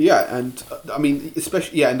I mean,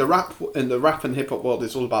 especially in the rap and hip hop world,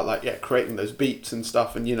 it's all about like creating those beats and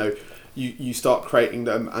stuff, and, you know, you start creating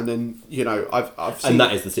them, and then I've seen, and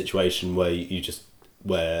that is the situation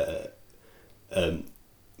where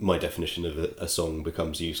my definition of a song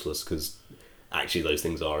becomes useless, because actually those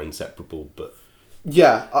things are inseparable. But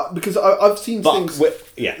because I've seen things.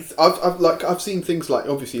 I've seen things like,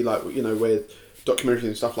 obviously, like, where documentaries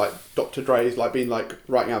and stuff, like Dr. Dre's like been like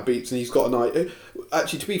writing out beats, and he's got an idea.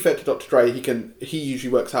 Actually, to be fair to Dr. Dre, he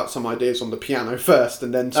usually works out some ideas on the piano first,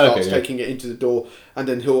 and then starts taking it into the DAW, and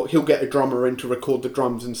then he'll get a drummer in to record the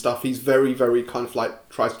drums and stuff. He's very, very kind of like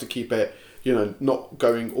tries to keep it, not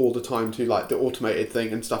going all the time to like the automated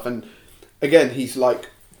thing and stuff. And again, he's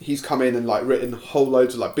come in and like written whole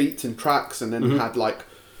loads of like beats and tracks, and then had like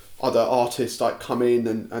other artists like come in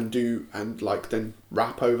and do, and like then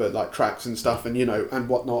rap over like tracks and stuff, and and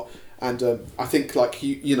whatnot. And I think like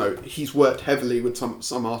he's worked heavily with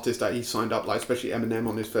some artists that he signed up, like especially Eminem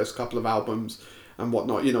on his first couple of albums and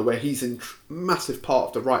whatnot, where he's in massive part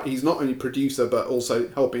of the right. He's not only producer but also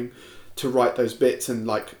helping to write those bits and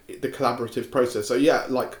like the collaborative process. So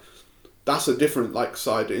like that's a different like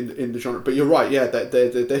side in the genre. But you're right,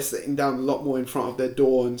 they're sitting down a lot more in front of their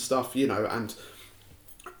DAW and stuff, and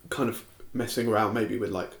kind of messing around maybe with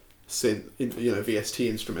like synth, VST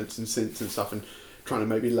instruments and synths and stuff, and trying to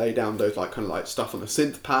maybe lay down those like kind of like stuff on a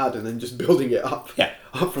synth pad, and then just building it up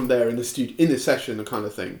from there in the studio, in the session, kind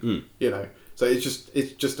of thing. So it's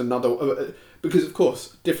just another, because of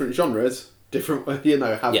course different genres, different have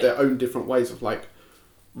their own different ways of like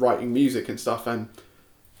writing music and stuff. And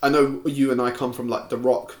I know you and I come from like the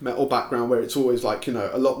rock metal background, where it's always like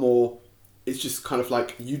a lot more. It's just kind of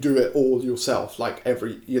like you do it all yourself, like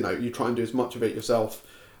you try and do as much of it yourself,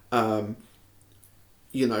 and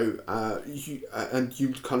you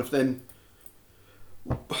kind of then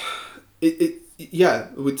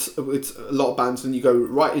with a lot of bands, and you go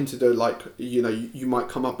right into the like you might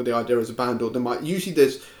come up with the idea as a band, or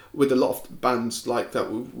there's with a lot of bands like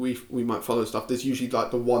that we might follow stuff, there's usually like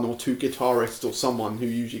the one or two guitarists or someone who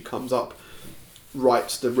usually comes up,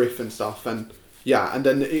 writes the riff and stuff, and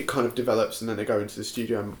then it kind of develops, and then they go into the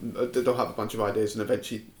studio and they'll have a bunch of ideas, and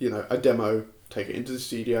eventually, a demo, take it into the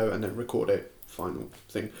studio, and then record it. Final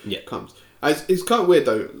thing comes. It's kind of weird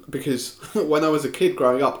though, because when I was a kid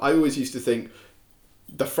growing up, I always used to think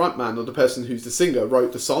the frontman or the person who's the singer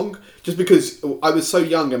wrote the song, just because I was so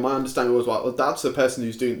young, and my understanding was like, well, that's the person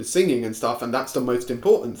who's doing the singing and stuff, and that's the most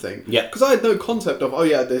important thing. Because I had no concept of,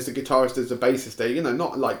 there's a guitarist, there's a bassist there,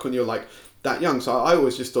 not like when you're like that young. So I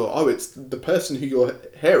always just thought, it's the person who you're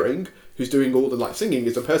hearing who's doing all the like singing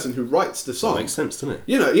is the person who writes the song. That makes sense, doesn't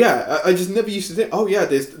it? I just never used to think,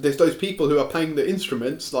 there's those people who are playing the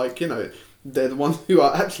instruments, like, they're the ones who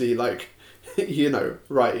are actually like,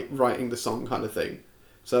 writing the song, kind of thing.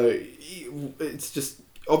 So it's just,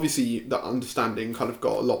 obviously the understanding kind of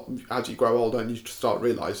got a lot as you grow older, and you start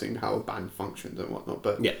realising how a band functions and whatnot.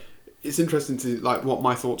 But it's interesting to like what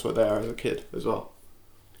my thoughts were there as a kid as well.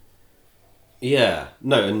 Yeah,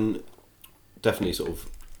 no, and definitely sort of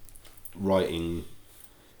writing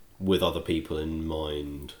with other people in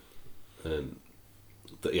mind.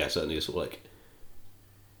 But certainly sort of like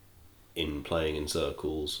in playing in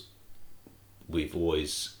circles, we've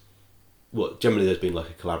always, generally there's been like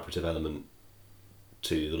a collaborative element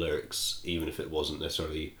to the lyrics, even if it wasn't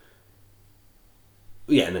necessarily.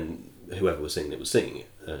 And then whoever was singing it was singing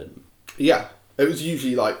it. It was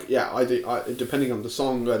usually like I depending on the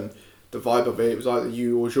song and the vibe of it was either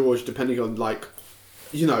you or George, depending on like,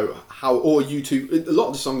 how, or you two. A lot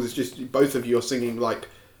of the songs is just both of you are singing like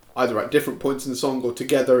either at different points in the song or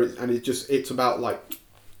together, and it's about like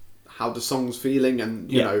how the song's feeling,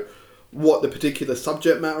 and what the particular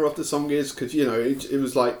subject matter of the song is, because it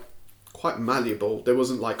was like quite malleable. There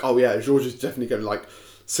wasn't like, George is definitely going to like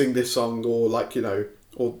sing this song, or like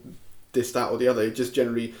or this, that, or the other. It just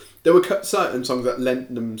generally, there were certain songs that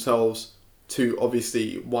lent themselves to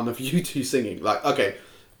obviously one of you two singing. Like, I've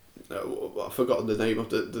forgotten the name of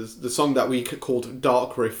the song that we called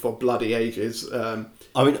Dark Riff for bloody ages. I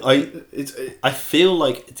feel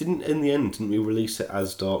like didn't we release it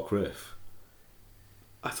as Dark Riff?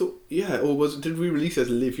 I thought, did we release it as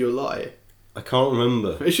Live Your Lie? I can't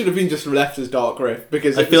remember. It should have been just left as Dark Riff,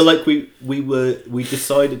 because I feel like we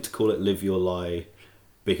decided to call it Live Your Lie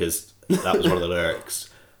because that was one of the lyrics.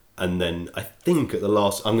 And then I think at the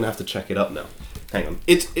last, I'm going to have to check it up now. Hang on.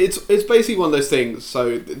 It's basically one of those things.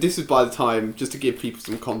 So this is by the time, just to give people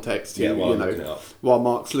some context, while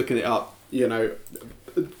Mark's looking it up,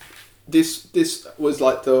 this was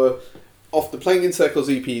like off the Playing in Circles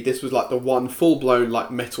EP, this was like the one full-blown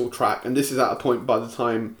like metal track, and this is at a point by the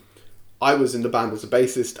time I was in the band as a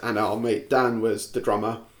bassist and our mate Dan was the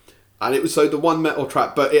drummer, and it was the one metal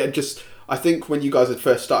track, but it had just, I think when you guys had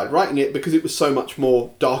first started writing it, because it was so much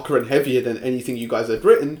more darker and heavier than anything you guys had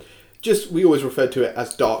written, we always referred to it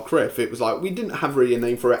as Dark Riff. It was like, we didn't have really a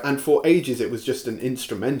name for it, and for ages it was just an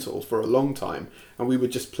instrumental for a long time, and we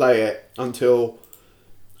would just play it until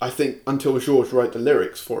George wrote the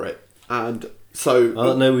lyrics for it. And so...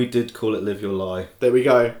 Oh, no, we did call it Live Your Lie. There we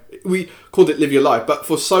go. We called it Live Your Lie, but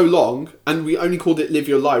for so long, and we only called it Live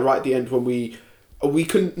Your Lie right at the end when we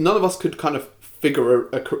couldn't... None of us could kind of figure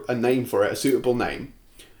a name for it, a suitable name.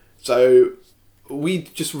 So we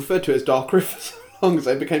just referred to it as Dark Riff for so long as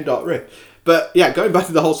it became Dark Riff. But yeah, going back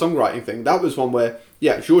to the whole songwriting thing, that was one where,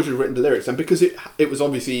 yeah, George had written the lyrics, and because it was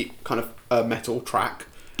obviously kind of a metal track,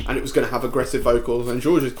 and it was going to have aggressive vocals, and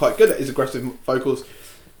George is quite good at his aggressive vocals,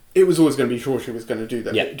 it was always going to be George who was going to do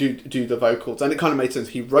that, do the vocals, and it kind of made sense.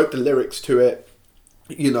 He wrote the lyrics to it,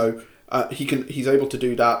 he's able to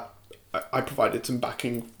do that. I provided some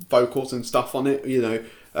backing vocals and stuff on it,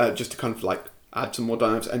 just to kind of like add some more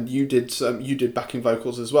dynamics, and you did backing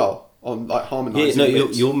vocals as well on like harmonising. Yeah, no,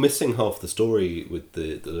 you're missing half the story with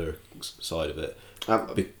the lyrics side of it.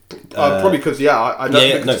 Probably because I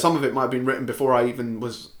don't think some of it might have been written before I even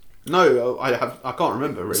was. No, I can't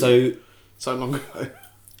remember really. So long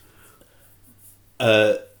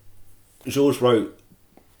ago. George wrote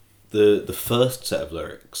the first set of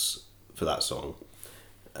lyrics for that song,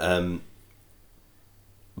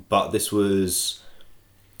 but this was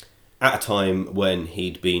at a time when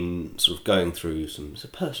he'd been sort of going through some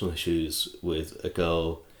personal issues with a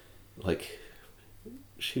girl. Like,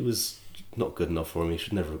 she was not good enough for him. He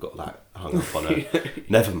should never have got that hung up on her.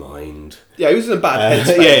 Never mind. Yeah, he was in a bad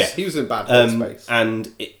headspace. Yeah. He was in a bad headspace.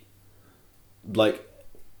 And it, like,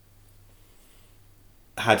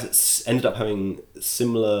 had ended up having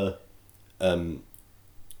similar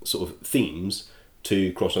sort of themes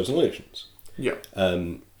to Crossroads and Illusions. Yeah.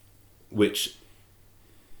 Which,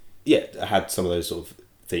 had some of those sort of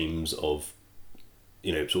themes of,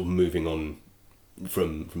 sort of moving on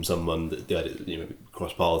from someone that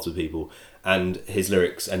cross paths with people, and his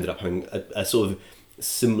lyrics ended up having a sort of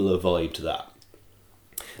similar vibe to that.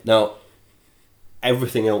 Now,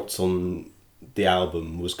 everything else on the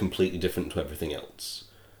album was completely different to everything else.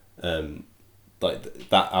 Like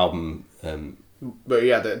that album. But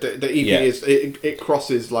yeah, the EP is it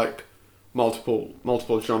crosses like multiple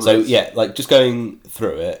genres. So yeah, like just going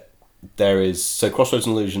through it. There is Crossroads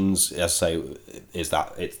and Illusions, as I say, it's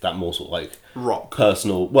that more sort of like rock,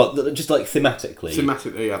 personal. Well, just like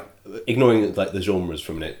thematically, yeah. Ignoring like the genres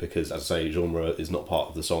from it, because as I say, genre is not part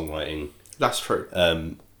of the songwriting. That's true.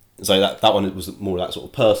 So that one was more that sort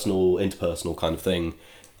of personal, interpersonal kind of thing.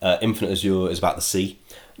 Infinite Azure is about the sea.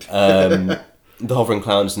 The Hovering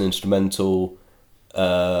Cloud is an instrumental.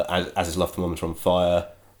 As is Love Thermometer on Fire.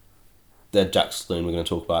 The Jack Saloon we're going to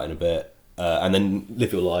talk about in a bit. And then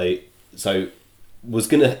Live Your Lie. So was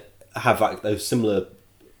going to have like those similar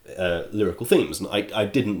lyrical themes, and I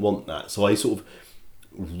didn't want that, so I sort of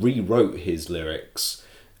rewrote his lyrics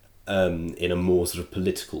in a more sort of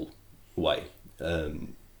political way.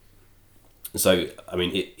 So I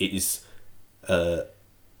mean, it is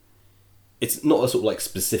it's not a sort of like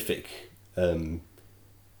specific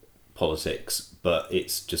politics, but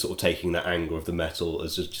it's just sort of taking that anger of the metal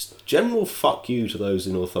as just general fuck you to those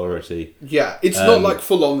in authority. Yeah, it's not like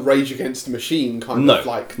full on Rage Against the Machine kind of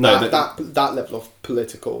like that level of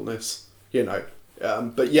politicalness,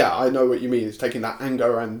 But yeah, I know what you mean. It's taking that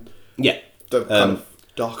anger and the kind of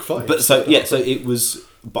dark fight. But so it was.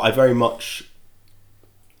 But I very much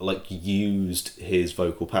like used his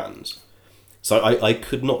vocal patterns. So I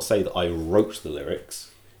could not say that I wrote the lyrics.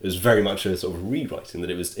 It was very much a sort of rewriting, that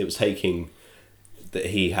it was taking that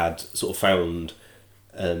he had sort of found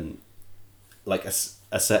like a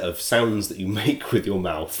set of sounds that you make with your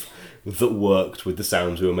mouth that worked with the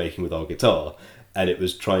sounds we were making with our guitar, and it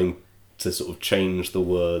was trying to sort of change the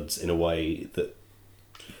words in a way that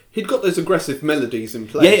he'd got those aggressive melodies in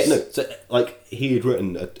place. So like he had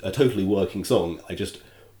written a totally working song.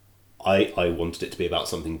 I wanted it to be about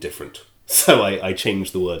something different. So I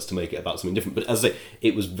changed the words to make it about something different. But as I say,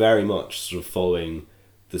 it was very much sort of following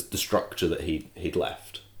the structure that he'd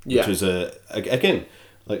left. Which was, again,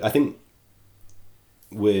 like I think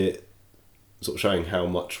we're sort of showing how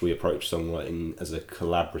much we approach songwriting as a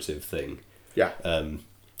collaborative thing. Yeah.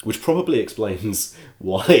 Which probably explains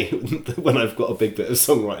why, when I've got a big bit of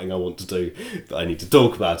songwriting I want to do, that I need to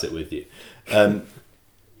talk about it with you. And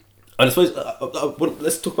I suppose,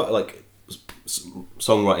 let's talk about like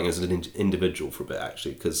songwriting as an individual for a bit,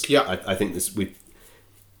 actually, because I think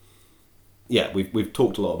we've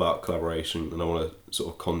talked a lot about collaboration, and I want to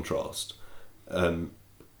sort of contrast.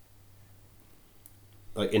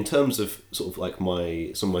 like in terms of sort of like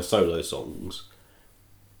some of my solo songs,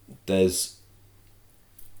 there's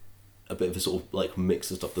a bit of a sort of like mix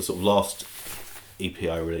of stuff. The sort of last EP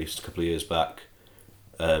I released a couple of years back,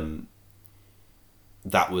 that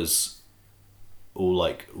was all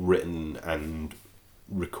like written and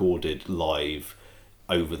recorded live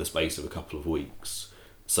over the space of a couple of weeks.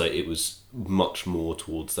 So it was much more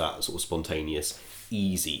towards that sort of spontaneous,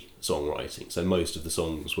 easy songwriting. So most of the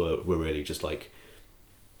songs were really just like,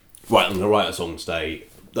 right, I'm going to write a song today.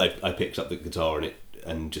 I picked up the guitar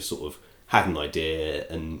and just sort of had an idea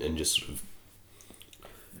and just sort of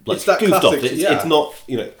like it's that goofed classic, off.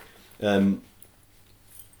 It's not,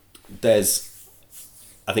 there's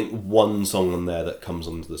I think one song on there that comes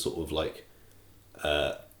onto the sort of like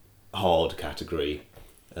hard category,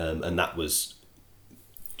 and that was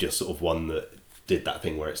just sort of one that did that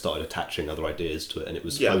thing where it started attaching other ideas to it, and it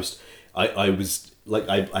was supposed. I was like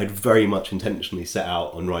I'd very much intentionally set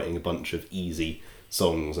out on writing a bunch of easy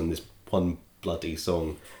songs, and this one bloody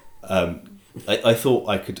song. I thought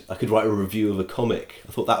I could write a review of a comic.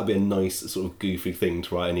 I thought that would be a nice sort of goofy thing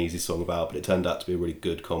to write an easy song about, but it turned out to be a really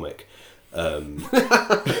good comic. And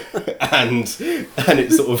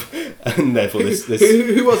it's sort of, and therefore this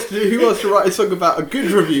who wants to write a song about a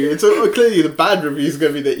good review? It's clearly the bad review is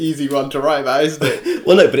going to be the easy one to write about, isn't it?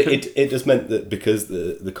 Well, no, but it just meant that because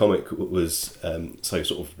the comic was so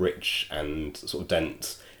sort of rich and sort of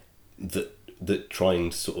dense, that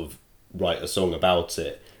trying to sort of write a song about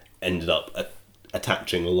it ended up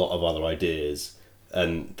attaching a lot of other ideas,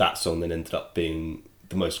 and that song then ended up being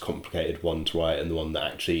the most complicated one to write and the one that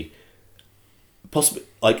actually possibly,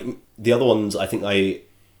 like the other ones, I think I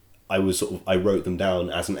was sort of, I wrote them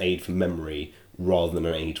down as an aid for memory rather than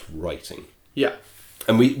an aid for writing. Yeah.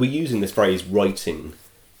 And we're using this phrase writing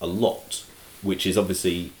a lot, which is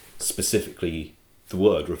obviously specifically the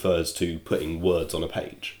word refers to putting words on a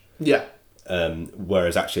page. Yeah.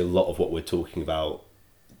 Whereas actually a lot of what we're talking about,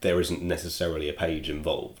 there isn't necessarily a page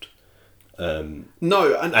involved.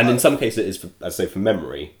 No. And in some cases it is, I'd say, for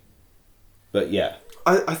memory. But yeah.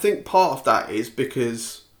 I think part of that is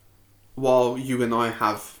because while you and I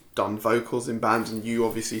have done vocals in bands, and you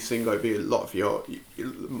obviously sing over a lot of your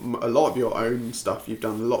own stuff, you've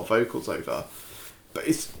done a lot of vocals over, but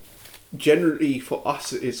it's generally for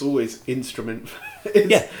us it's always instrument.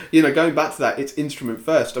 Going back to that, it's instrument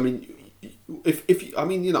first. I mean, if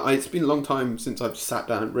it's been a long time since I've sat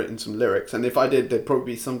down and written some lyrics, and if I did, there'd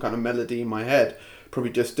probably be some kind of melody in my head.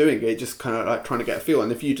 Probably just doing it, just kind of like trying to get a feel.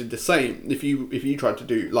 And if you did the same, if you tried to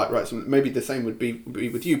do like write some, maybe the same would be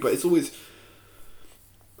with you. But it's always,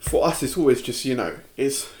 for us, it's always just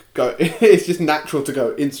it's just natural to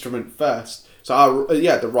go instrument first. So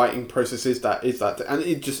the writing process is that, and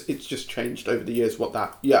it's just changed over the years. What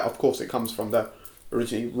that, of course, it comes from the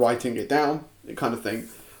originally writing it down, kind of thing.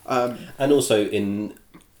 And also in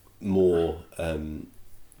more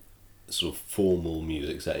sort of formal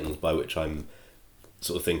music settings, by which I'm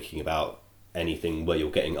sort of thinking about anything where you're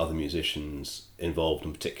getting other musicians involved,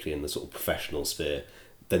 and particularly in the sort of professional sphere,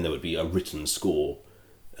 then there would be a written score,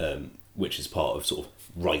 which is part of sort of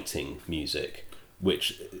writing music,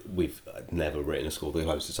 which we've never written a score. But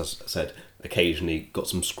as I said, occasionally got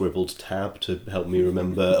some scribbled tab to help me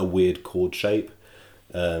remember a weird chord shape,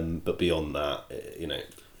 but beyond that,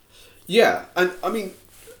 Yeah, and I mean,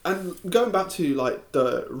 and going back to like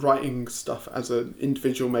the writing stuff as an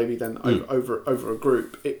individual, maybe then over a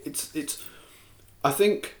group, it's I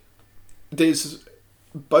think there's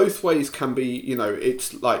both ways can be.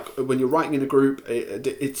 It's like when you're writing in a group,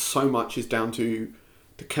 it's so much is down to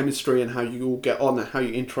the chemistry and how you all get on and how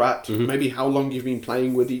you interact. Mm-hmm. Maybe how long you've been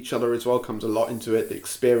playing with each other as well comes a lot into it. The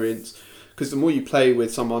experience, because the more you play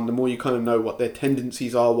with someone, the more you kind of know what their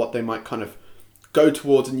tendencies are, what they might kind of go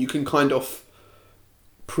towards, and you can kind of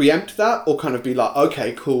preempt that or kind of be like,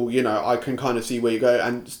 okay, cool, I can kind of see where you go,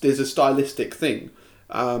 and there's a stylistic thing,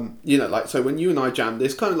 like, so when you and I jam,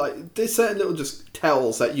 there's kind of like there's certain little just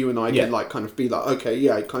tells that you and I can like kind of be like,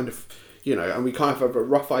 okay, kind of, and we kind of have a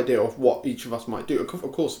rough idea of what each of us might do. Of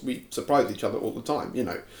course we surprise each other all the time,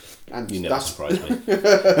 and you never surprise me.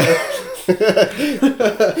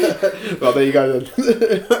 Well, there you go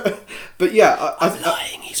then. But yeah, I'm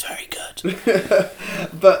lying, he's very good.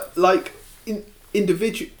 But like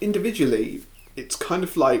individually, it's kind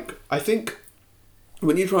of like, I think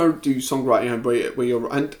when you try to do songwriting and where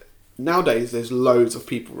you're, and nowadays there's loads of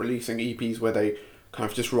people releasing EPs where they kind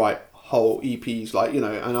of just write whole EPs, like,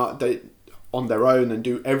 and they on their own and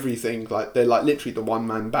do everything, like they're like literally the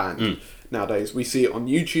one-man band. Nowadays we see it on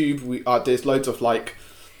YouTube. There's loads of like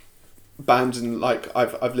bands and like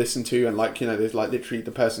I've listened to, and like, you know, there's like literally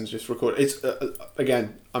the person's just recorded. It's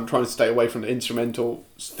again, I'm trying to stay away from the instrumental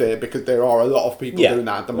sphere because there are a lot of people doing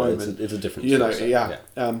that at the moment. It's a different, you know,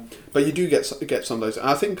 but you do get some of those, and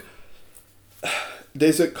I think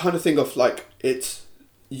there's a kind of thing of like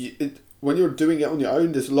when you're doing it on your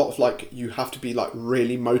own, there's a lot of like you have to be like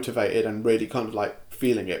really motivated and really kind of like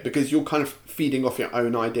feeling it, because you're kind of feeding off your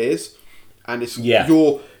own ideas, and it's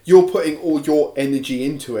you're putting all your energy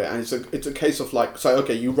into it, and it's a case of like, so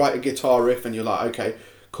okay, you write a guitar riff and you're like, okay,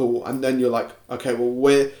 cool, and then you're like, okay,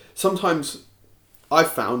 well, sometimes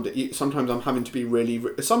I've found that sometimes I'm having to be really,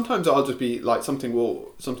 sometimes I'll just be like, something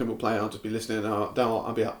will play and I'll just be listening, and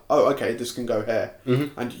I'll be like, oh, okay, this can go here,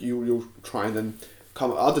 and you'll try and then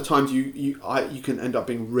come. Other times you can end up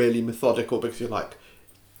being really methodical because you're like,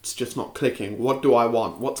 it's just not clicking. What do I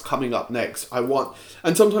want? What's coming up next?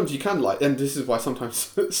 And sometimes you can like, and this is why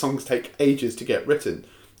sometimes songs take ages to get written,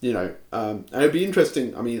 you know. And it'd be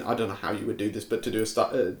interesting. I mean, I don't know how you would do this, but to do a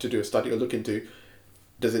study or look into,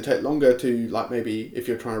 does it take longer to like, maybe if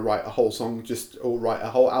you're trying to write a whole song, or write a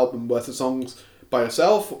whole album worth of songs by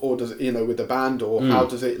yourself, or does it, you know, with a band, or how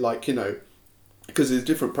does it, like, you know, because there's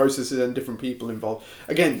different processes and different people involved.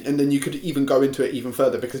 Again, and then you could even go into it even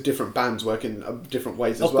further, because different bands work in different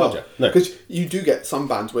ways as well. Because you do get some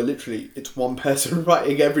bands where literally it's one person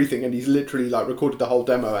writing everything, and he's literally like recorded the whole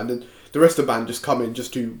demo, and then the rest of the band just come in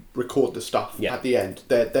just to record the stuff at the end.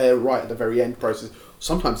 They're right at the very end process.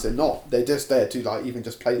 Sometimes they're not. They're just there to like even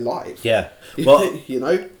just play live. Yeah. Well, you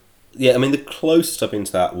know. Yeah, I mean, the closest I've been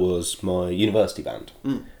to that was my university band.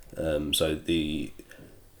 So the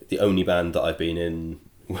only band that I've been in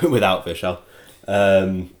without Vishal.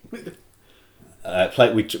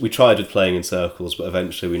 We tried with playing in circles, but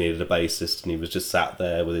eventually we needed a bassist, and he was just sat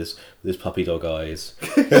there with his puppy dog eyes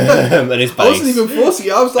and his bass. I wasn't even forcing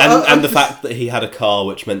it. I was like, and the fact that he had a car,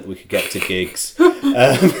 which meant that we could get to gigs.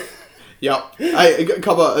 Yeah,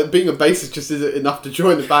 being a bassist just isn't enough to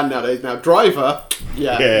join the band nowadays. Now, driver, you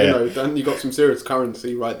know, then you got some serious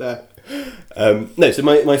currency right there. No, so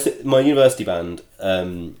my university band,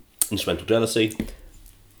 Instrumental Jealousy,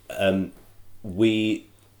 we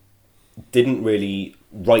didn't really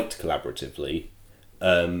write collaboratively,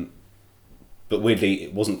 but weirdly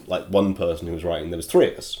it wasn't like one person who was writing, there was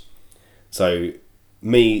three of us. So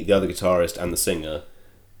me, the other guitarist, and the singer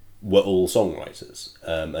were all songwriters,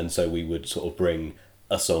 and so we would sort of bring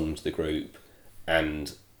a song to the group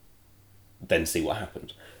and then see what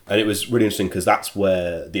happened. And it was really interesting because that's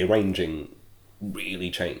where the arranging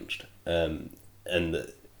really changed.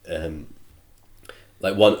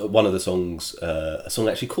 Like one of the songs, a song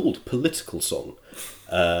actually called Political Song.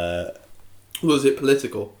 Was it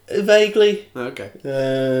political? Vaguely. Okay.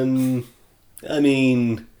 I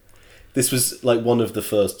mean, this was like one of the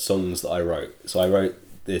first songs that I wrote. So I wrote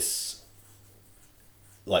this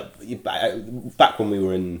like back when we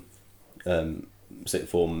were in sixth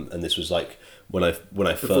form, and this was like when I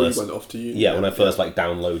first, before you went off to uni. Yeah, when I first like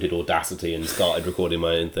downloaded Audacity and started recording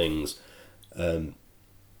my own things.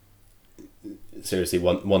 Seriously,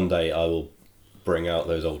 one day I will bring out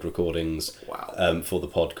those old recordings. Wow. For the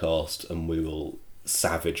podcast, and we will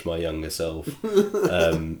savage my younger self.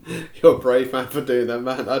 You're a brave man for doing that,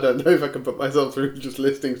 man. I don't know if I can put myself through just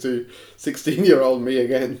listening to 16-year-old me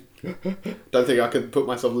again. Don't think I could put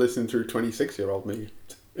myself listening through 26-year-old me.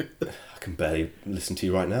 I can barely listen to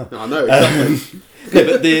you right now. I know, exactly. No,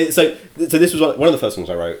 but so this was one of the first songs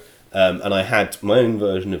I wrote, and I had my own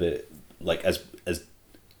version of it, like as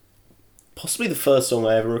possibly the first song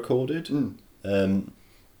I ever recorded.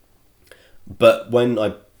 But when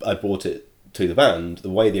I brought it to the band, the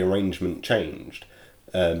way the arrangement changed,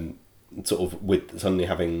 sort of with suddenly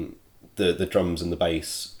having the drums and the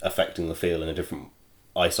bass affecting the feel in a different.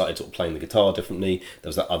 I started sort of playing the guitar differently. There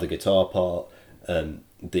was that other guitar part.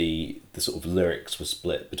 The sort of lyrics were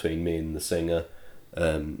split between me and the singer,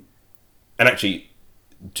 and actually,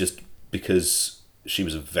 just because she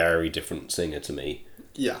was a very different singer to me.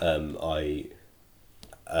 Yeah.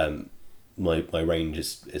 My range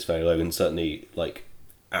is very low, and certainly like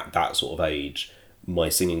at that sort of age, my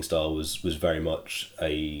singing style was very much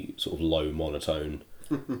a sort of low monotone.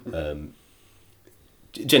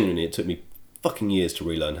 Genuinely, it took me fucking years to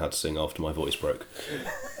relearn how to sing after my voice broke.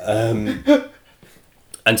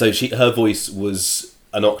 And so her voice was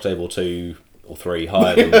an octave or two or three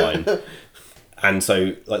higher than mine. And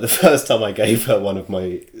so like the first time I gave her one of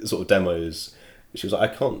my sort of demos, she was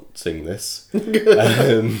like, I can't sing this.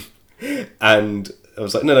 And I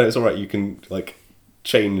was like, no, it's all right. You can like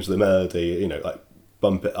change the melody, you know, like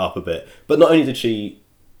bump it up a bit. But not only did she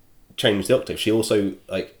change the octave, she also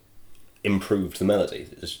like improved the melody.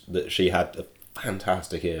 That she had a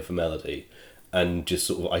fantastic ear for melody, and just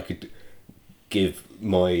sort of I could give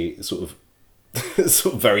my sort of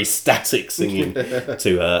very static singing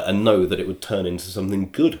to her and know that it would turn into something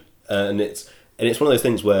good. And it's one of those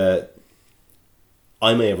things where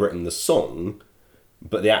I may have written the song,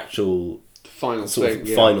 but the actual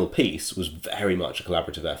final piece was very much a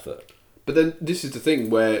collaborative effort. But then this is the thing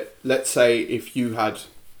where, let's say if you had,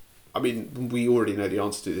 I mean, we already know the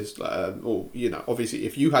answer to this, or, you know, obviously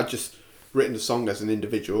if you had just written the song as an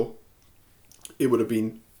individual, it would have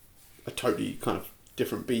been a totally kind of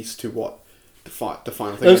different beast to what the final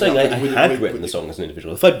thing. No, I'm saying I had written the song as an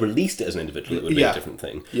individual. If I'd released it as an individual, it would be a different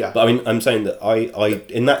thing. Yeah. But I mean, I'm saying that I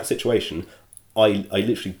in that situation, I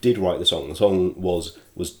literally did write the song. The song was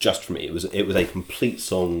just for me. It was a complete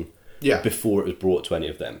song. Yeah. Before it was brought to any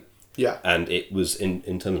of them. Yeah. And it was in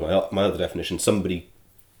terms of my other definition, somebody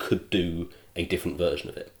could do a different version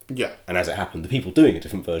of it. Yeah. And as it happened, the people doing a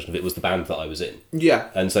different version of it was the band that I was in. Yeah.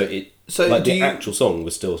 And so the actual song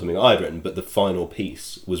was still something I'd written, but the final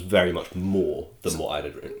piece was very much more than what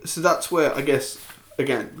I'd written. So that's where, I guess,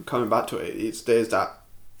 again, coming back to it, there's that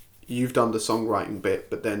you've done the songwriting bit,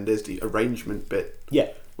 but then there's the arrangement bit,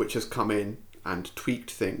 which has come in and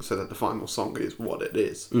tweaked things so that the final song is what it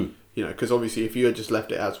is. You know, because obviously if you had just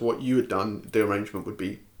left it as what you had done, the arrangement would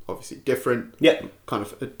be obviously different. Yeah. Kind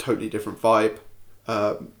of a totally different vibe.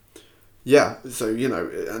 So, you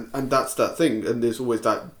know, and that's that thing. And there's always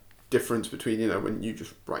that difference between, you know, when you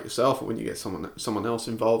just write yourself and when you get someone else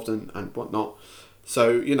involved and whatnot.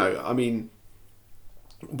 So, you know, I mean,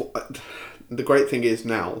 the great thing is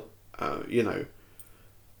now, you know,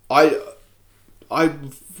 I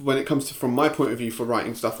when it comes to, from my point of view for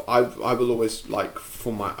writing stuff, I will always, like,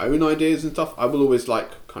 for my own ideas and stuff, I will always,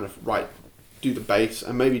 like, kind of do the bass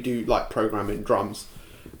and maybe do, like, programming drums.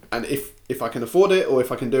 And if I can afford it or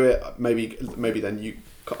if I can do it, maybe then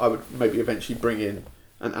I would maybe eventually bring in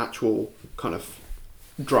an actual kind of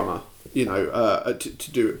drummer, you know,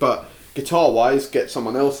 to do it. But guitar wise, get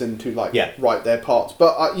someone else in to write their parts.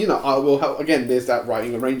 But you know, I will help. Again, there's that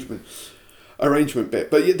writing arrangement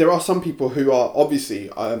bit. But there are some people who are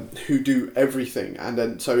obviously who do everything, and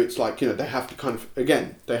then so it's like, you know, they have to kind of,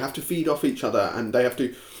 again, they have to feed off each other, and they have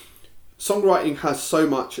to. Songwriting has so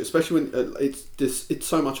much, especially when it's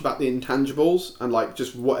so much about the intangibles and like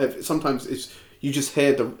just whatever. Sometimes it's you just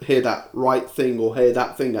hear that right thing or hear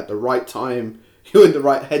that thing at the right time. You're in the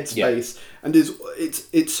right headspace, and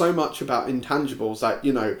it's so much about intangibles that,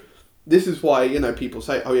 you know, this is why, you know, people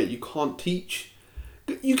say, oh yeah, you can't teach.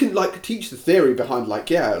 You can like teach the theory behind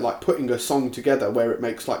like putting a song together where it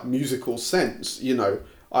makes like musical sense. You know,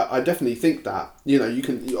 I definitely think that, you know, you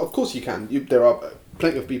can. Of course you can. There are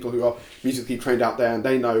plenty of people who are musically trained out there, and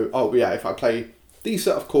they know, oh yeah, if I play these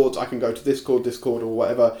set of chords, I can go to this chord, or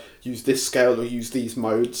whatever, use this scale or use these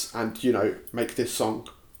modes, and, you know, make this song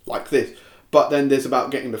like this. But then there's about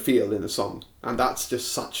getting the feel in a song, and that's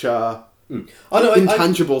just such a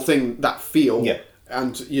intangible thing, that feel. Yeah.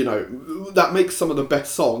 And, you know, that makes some of the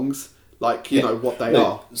best songs, like, you know, what they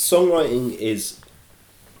are. Songwriting is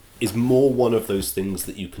more one of those things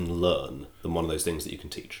that you can learn than one of those things that you can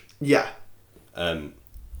teach. Yeah.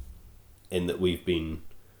 In that we've been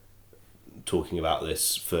talking about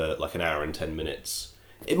this for like an hour and 10 minutes.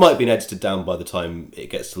 It might have been edited down by the time it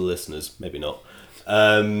gets to the listeners, maybe not.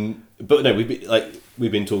 But no,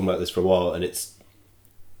 we've been talking about this for a while, and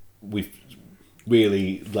we've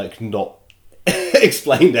really like not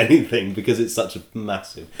explained anything because it's such a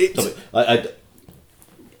massive topic.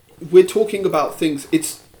 We're talking about things.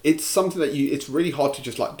 It's something that it's really hard to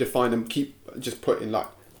just like define and just put in like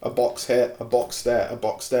a box here, a box there, a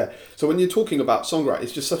box there. So when you're talking about songwriting,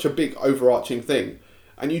 it's just such a big overarching thing,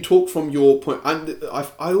 and you talk from your point. And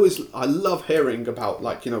I love hearing about,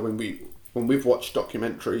 like, you know, when we've watched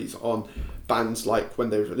documentaries on bands, like when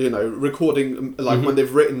they're, you know, recording, like when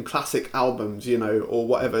they've written classic albums, you know, or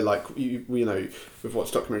whatever. Like you know, we've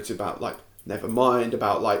watched documentaries about like Nevermind,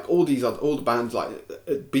 about like all the bands like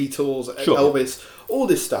Beatles, Elvis, all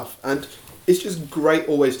this stuff, and it's just great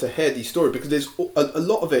always to hear these stories, because there's a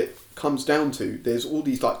lot of it comes down to there's all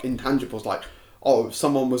these like intangibles, like, oh,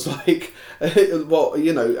 someone was like, well,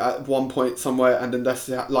 you know, at one point somewhere, and then that's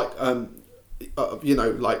like, you know,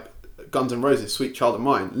 like Guns N' Roses, Sweet Child of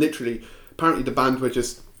Mine. Literally, apparently the band were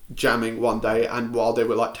just jamming one day, and while they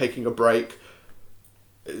were like taking a break,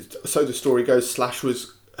 so the story goes, Slash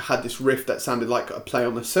had this riff that sounded like a play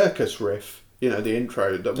on the Circus riff. You know, the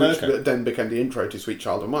intro, which then became the intro to Sweet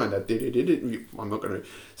Child of Mine. That I'm not going to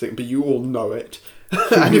sing, but you all know it.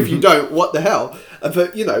 And if you don't, what the hell?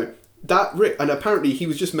 But, you know, that riff, and apparently he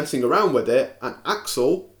was just messing around with it, and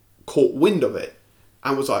Axl caught wind of it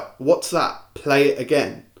and was like, what's that? Play it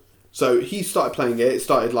again. So he started playing it. It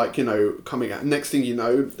started like, coming out. Next thing you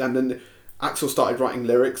know, and then Axl started writing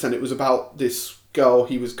lyrics, and it was about this girl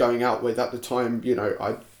he was going out with at the time.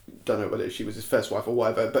 I don't know whether she was his first wife or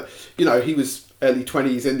whatever, but he was early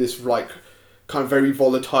 20s in this like kind of very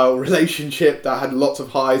volatile relationship that had lots of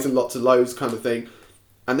highs and lots of lows kind of thing.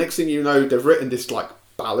 And next thing you know, they've written this like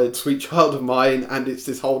ballad, Sweet Child of Mine, and it's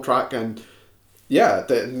this whole track, and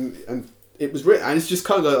and it was written, and it's just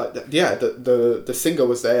kind of like, the singer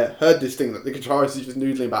was there, heard this thing that the guitarist is just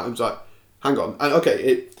noodling about, and was like, hang on. And okay,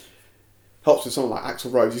 it helps with someone like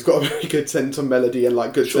Axl Rose. He's got a very good sense of melody and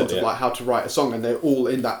like good sense of like how to write a song, and they're all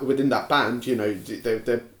within that band.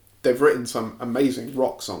 They've written some amazing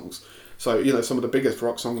rock songs. So some of the biggest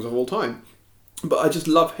rock songs of all time. But I just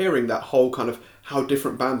love hearing that whole kind of how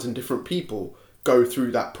different bands and different people go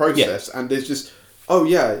through that process, and there's just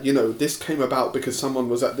this came about because someone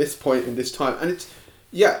was at this point in this time, and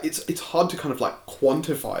it's hard to kind of like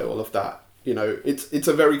quantify all of that. It's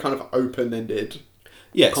a very kind of open-ended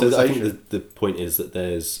so I think the point is that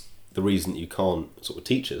there's the reason you can't sort of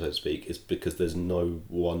teach it, so to speak, is because there's no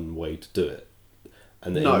one way to do it,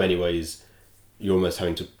 and in many ways you're almost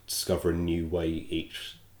having to discover a new way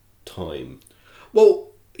each time. Well,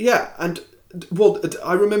 yeah, and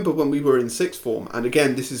I remember when we were in sixth form, and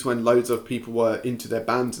again, this is when loads of people were into their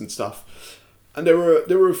bands and stuff, and there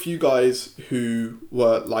were a few guys who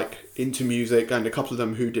were like into music, and a couple of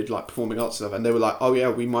them who did like performing arts stuff, and they were like, oh yeah,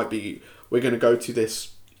 we're going to go to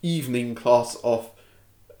this evening class of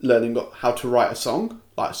learning how to write a song,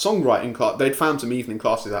 like songwriting class. They'd found some evening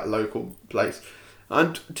classes at a local place.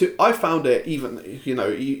 And I found it even,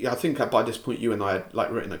 I think by this point you and I had like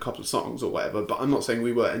written a couple of songs or whatever, but I'm not saying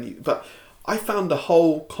we were any, but I found the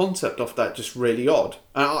whole concept of that just really odd.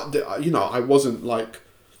 And I wasn't like,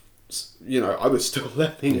 I was still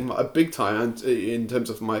learning a big time, and in terms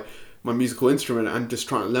of my musical instrument and just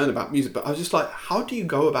trying to learn about music, but I was just like, how do you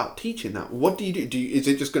go about teaching that? What do you do? Is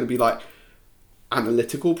it just going to be like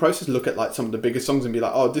analytical process, look at like some of the biggest songs and be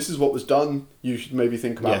like, oh, this is what was done, you should maybe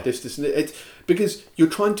think about this and it's because you're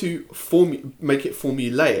trying to make it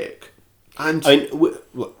formulaic. And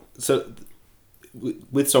so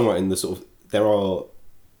with songwriting, there are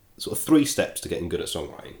sort of 3 steps to getting good at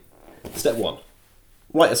songwriting. Step 1,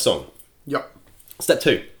 write a song. Yep. Step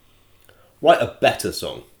 2, write a better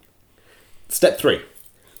song. Step 3,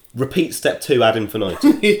 repeat step 2 ad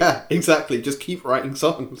infinitum. Yeah, exactly, just keep writing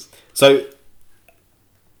songs. So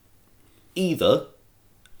either,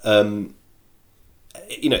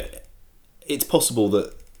 it's possible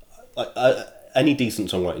that any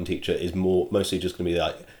decent songwriting teacher is mostly just going to be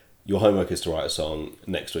like, your homework is to write a song.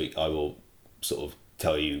 Next week I will sort of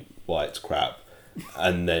tell you why it's crap,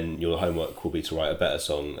 and then your homework will be to write a better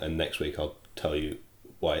song, and next week I'll tell you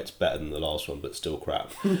why it's better than the last one but still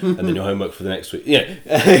crap, and then your homework for the next week.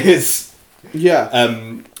 It's but yeah,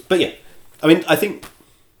 I mean, I think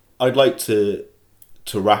I'd like to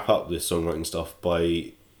wrap up this songwriting stuff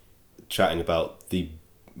by chatting about the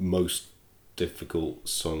most difficult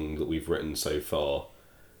song that we've written so far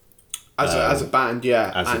as a band,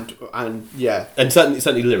 and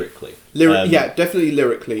certainly lyrically, definitely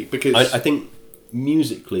lyrically, because I think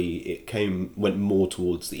musically it went more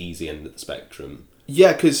towards the easy end of the spectrum.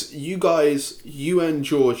 Yeah, because you and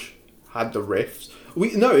George had the riffs.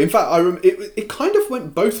 In fact, it kind of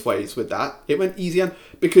went both ways with that. It went easy end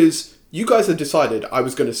because you guys had decided I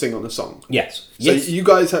was going to sing on the song. Yes. So you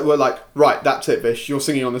guys were like, right, that's it, Vish, you're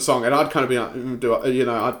singing on the song. And I'd kind of be like, I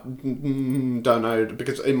don't know.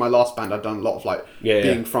 Because in my last band, I'd done a lot of like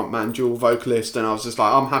being frontman, dual vocalist. And I was just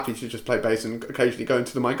like, I'm happy to just play bass and occasionally go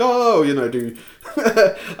into the mic.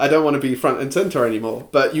 I don't want to be front and center anymore.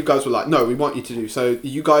 But you guys were like, no, we want you to do. So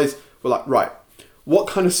you guys were like, right, what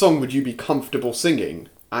kind of song would you be comfortable singing?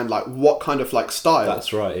 And like, what kind of like style?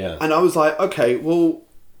 That's right, yeah. And I was like, okay, well,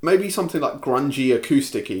 maybe something like grungy,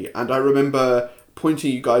 acoustic-y. And I remember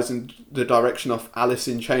pointing you guys in the direction of Alice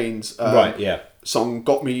in Chains' song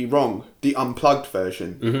 "Got Me Wrong," the unplugged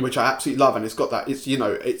version, which I absolutely love. And it's got that. It's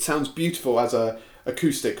it sounds beautiful as a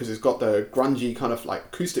acoustic because it's got the grungy kind of like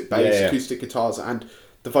acoustic bass, acoustic guitars, and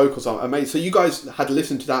the vocals are amazing. So you guys had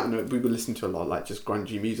listened to that, and we were listening to a lot of like just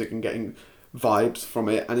grungy music and getting vibes from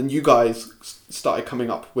it. And then you guys started coming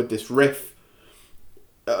up with this riff.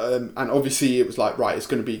 And obviously it was like, right, it's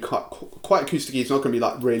going to be quite acoustic. It's not going to be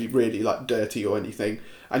like really, really like dirty or anything.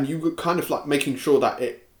 And you were kind of like making sure that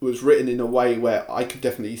it was written in a way where I could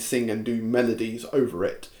definitely sing and do melodies over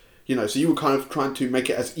it. So you were kind of trying to make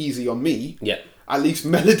it as easy on me. Yeah. At least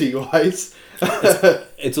melody wise.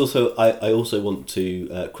 It's also, I also want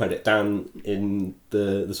to credit Dan in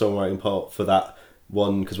the songwriting part for that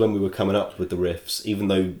one, because when we were coming up with the riffs, even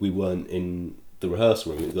though we weren't in the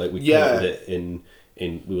rehearsal room. Like we recorded it in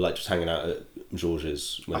we were like just hanging out at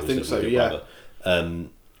George's when he was with your brother.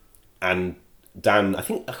 And Dan, I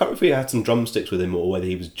can't remember if he had some drumsticks with him or whether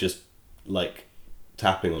he was just like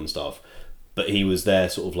tapping on stuff, but he was there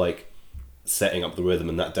sort of like setting up the rhythm,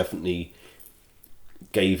 and that definitely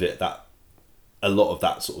gave it a lot of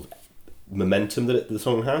that sort of momentum that the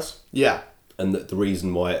song has. Yeah. And the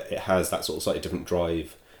reason why it has that sort of slightly different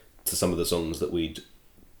drive to some of the songs that we'd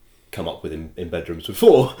come up with in bedrooms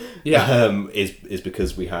before, is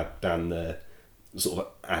because we had Dan there sort of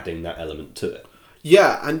adding that element to it.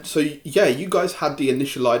 Yeah, and so, you guys had the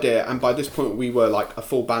initial idea, and by this point we were like a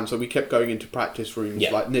full band, so we kept going into practice rooms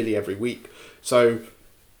like nearly every week. So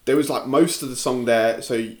there was like most of the song there,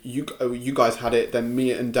 so you guys had it, then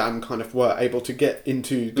me and Dan kind of were able to get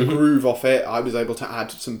into the groove of it. I was able to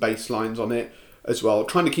add some bass lines on it as well,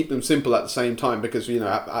 trying to keep them simple at the same time, because, you know,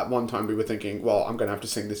 at one time we were thinking, well, I'm going to have to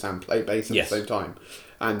sing this and play bass at the same time.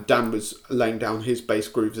 And Dan was laying down his bass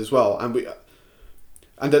grooves as well,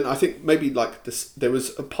 and then I think maybe like this, there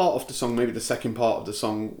was a part of the song, maybe the second part of the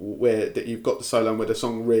song, where that you've got the solo and where the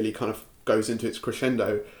song really kind of goes into its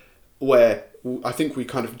crescendo, where I think we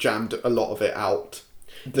kind of jammed a lot of it out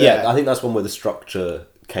there. Yeah, I think that's one where the structure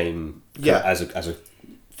came as a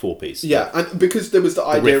four-piece. Yeah, and because there was the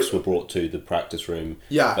idea... riffs were brought to the practice room,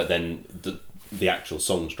 but then the actual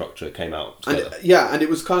song structure came out together. And it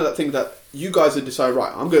was kind of that thing that you guys had decided,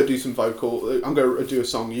 right, I'm going to do some vocal, I'm going to do a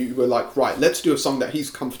song. You were like, right, let's do a song that he's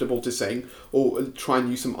comfortable to sing, or try and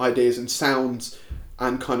use some ideas and sounds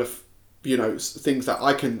and kind of, you know, things that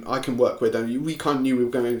I can work with. And we kind of knew we were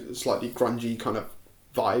going a slightly grungy kind of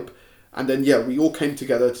vibe. And then, we all came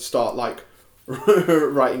together to start like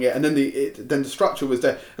writing it, and then the structure was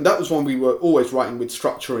there, and that was one we were always writing with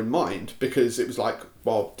structure in mind, because it was like,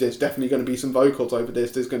 well, there's definitely going to be some vocals over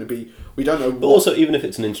this, there's going to be, we don't know what. But also, even if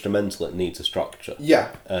it's an instrumental, it needs a structure.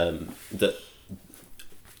 That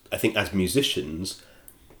I think as musicians,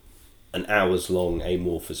 an hours long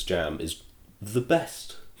amorphous jam is the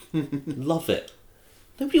best. Love it.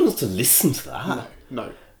 Nobody wants to listen to that.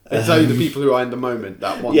 No. It's only the people who are in the moment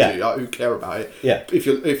that want to, who care about it. Yeah. If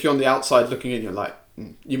you're on the outside looking in, you're like,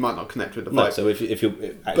 you might not connect with the vibe. No, so if you're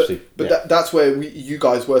actually... But that's where you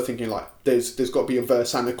guys were thinking, like, there's got to be a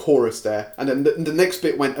verse and a chorus there. And then the next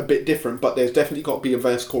bit went a bit different, but there's definitely got to be a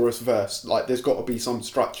verse, chorus, verse. Like, there's got to be some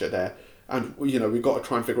structure there. And, you know, we've got to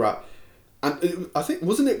try and figure out... And I think,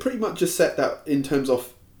 wasn't it pretty much just set that in terms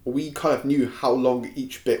of, we kind of knew how long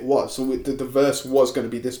each bit was. So the verse was going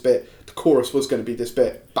to be this bit, the chorus was going to be this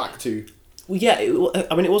bit, back to... Well, yeah, it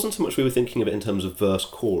wasn't so much we were thinking of it in terms of verse,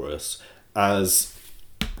 chorus, as,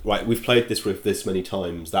 right, we've played this riff this many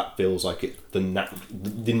times, that feels like the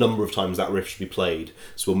number of times that riff should be played,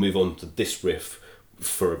 so we'll move on to this riff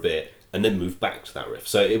for a bit, and then move back to that riff.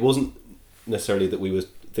 So it wasn't necessarily that we were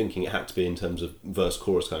thinking it had to be in terms of verse,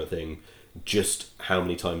 chorus kind of thing, just how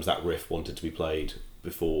many times that riff wanted to be played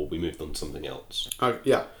before we moved on to something else.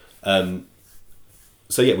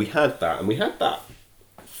 So we had that, and we had that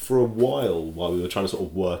for a while we were trying to sort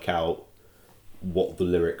of work out what the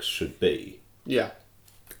lyrics should be.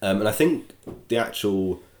 And I think the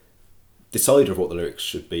actual decider of what the lyrics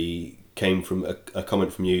should be came from a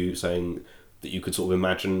comment from you saying that you could sort of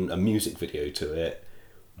imagine a music video to it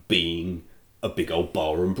being a big old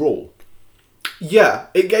bar and brawl. Yeah,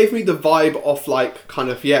 it gave me the vibe of like kind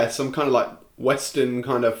of some kind of like Western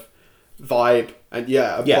kind of vibe, and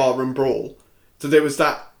bar and brawl. So there was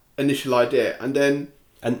that initial idea, and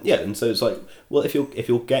so it's like, well, if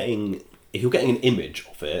you're getting an image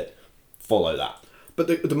of it, follow that.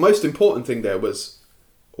 But the most important thing there was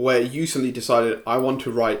where you suddenly decided, I want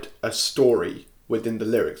to write a story within the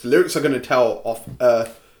lyrics. The lyrics are going to tell off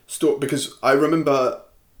a story, because I remember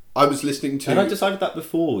I was listening to... And I decided that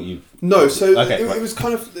before you... No, so it was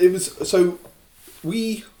kind of... It was... So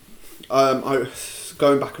we...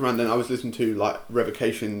 going back around then, I was listening to like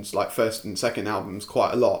Revocation's like first and second albums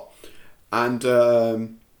quite a lot. And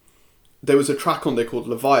there was a track on there called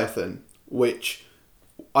Leviathan, which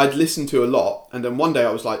I'd listened to a lot. And then one day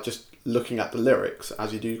I was like just looking at the lyrics,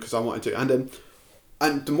 as you do, because I wanted to.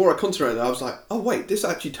 And the more I concentrated, I was like, oh wait, this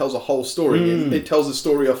actually tells a whole story. It tells a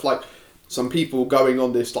story of like some people going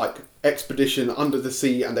on this like expedition under the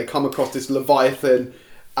sea, and they come across this Leviathan,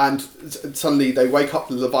 and suddenly they wake up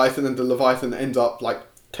the Leviathan, and the Leviathan ends up like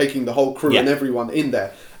taking the whole crew and everyone in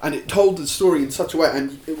there. And it told the story in such a way.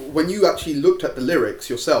 And when you actually looked at the lyrics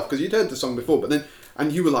yourself, because you'd heard the song before,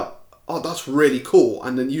 and you were like, oh, that's really cool.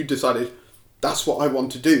 And then you decided, that's what I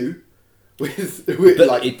want to do with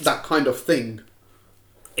like that kind of thing.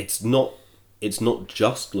 It's not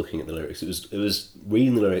just looking at the lyrics. It was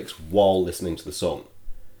reading the lyrics while listening to the song.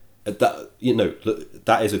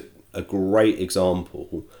 that is a great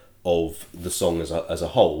example of the song as a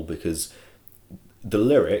whole, because the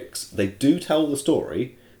lyrics, they do tell the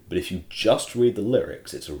story, but if you just read the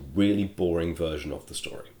lyrics, it's a really boring version of the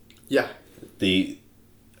story. Yeah. The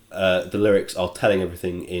lyrics are telling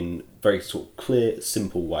everything in very sort of clear,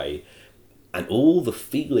 simple way, and all the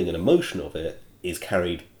feeling and emotion of it is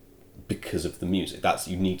carried because of the music.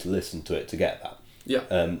 You need to listen to it to get that. Yeah.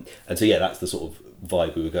 And so that's the sort of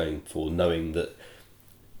vibe we were going for, knowing that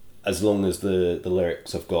as long as the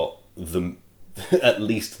lyrics have got at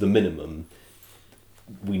least the minimum,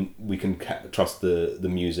 we can trust the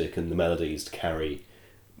music and the melodies to carry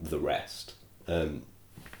the rest.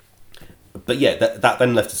 But that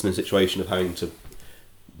then left us in a situation of having to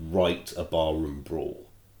write a barroom brawl.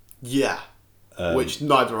 Yeah. Which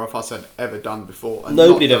neither of us had ever done before. And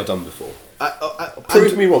nobody had ever done before.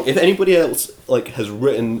 Prove me wrong. If anybody else has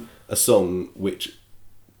written a song which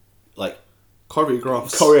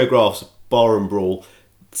choreographs barroom brawl,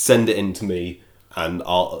 send it in to me, and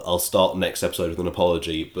I'll start next episode with an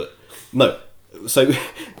apology. But no, so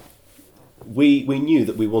we knew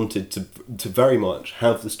that we wanted to very much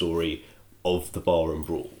have the story of the barroom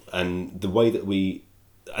brawl, and the way that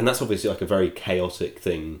and that's obviously a very chaotic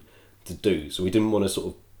thing to do. So we didn't want to sort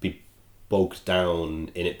of be bogged down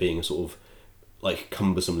in it being a sort of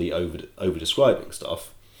cumbersomely over describing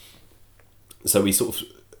stuff. So we sort of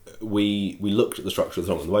we looked at the structure of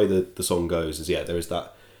the song, and the way the song goes is there is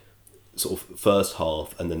that sort of first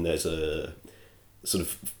half, and then there's a sort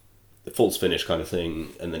of false finish kind of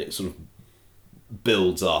thing, and then it sort of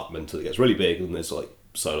builds up until it gets really big, and there's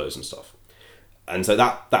solos and stuff. And so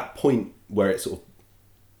that point where it's sort of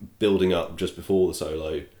building up just before the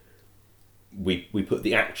solo, we put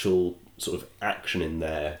the actual sort of action in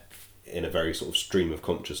there in a very sort of stream of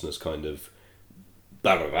consciousness kind of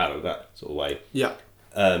blah blah blah that sort of way. Yeah.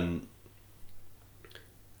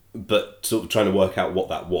 But sort of trying to work out what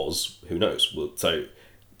that was, who knows? Well, so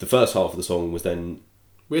the first half of the song was then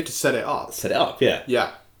we had to set it up. Yeah.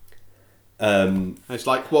 Yeah. And it's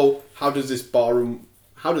well, how does this barroom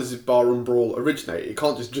brawl originate? It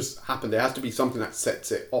can't just happen. There has to be something that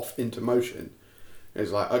sets it off into motion.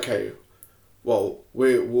 It's okay, well,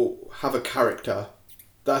 we'll have a character.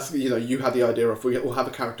 That's you had the idea of we'll have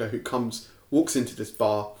a character who walks into this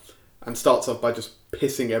bar and starts off by just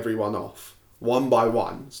pissing everyone off. One by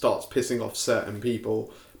one, starts pissing off certain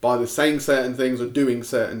people by the saying certain things or doing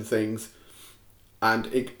certain things, and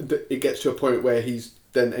it gets to a point where he's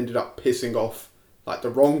then ended up pissing off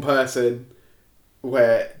the wrong person,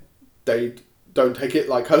 where they don't take it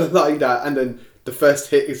kind of like that, and then the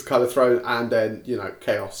first hit is kind of thrown, and then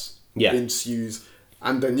chaos ensues,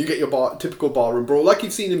 and then you get your typical barroom brawl like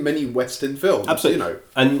you've seen in many Western films. Absolutely,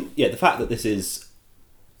 and the fact that this is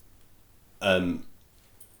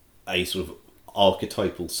a sort of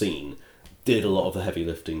archetypal scene did a lot of the heavy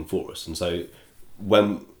lifting for us. And so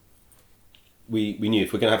when we knew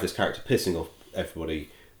if we're going to have this character pissing off everybody,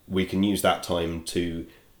 we can use that time to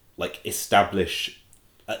establish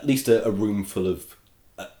at least a room full of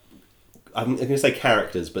I'm going to say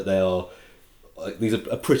characters, but they are these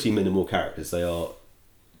are pretty minimal characters. They are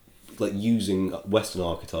using Western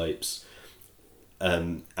archetypes,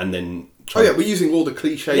 and then we're using all the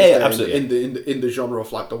cliches in the genre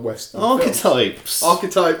of the Western archetypes,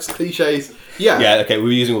 cliches. Okay,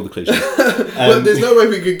 we're using all the cliches. But there's no way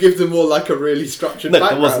we could give them more a really structured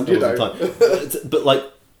background. There wasn't time.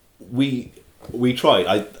 But we tried.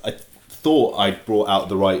 I thought I'd brought out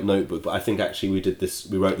the right notebook, but I think actually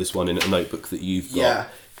we wrote this one in a notebook that you've got.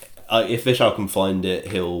 If Vishal can find it,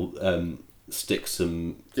 he'll stick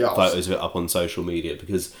some photos of it up on social media,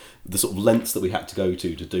 because the sort of lengths that we had to go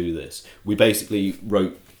to do this, we basically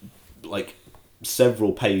wrote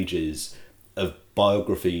several pages of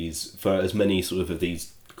biographies for as many sort of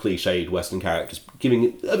these cliched Western characters,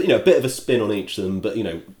 giving a bit of a spin on each of them, but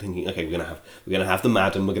thinking, okay, we're gonna have the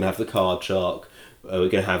madam, we're gonna have the card shark, we're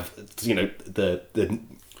gonna have the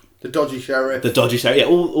dodgy sheriff,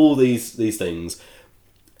 all these things,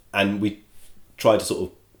 and we tried to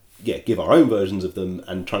sort of give our own versions of them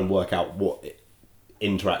and try and work out what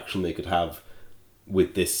interaction they could have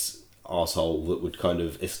with this arsehole that would kind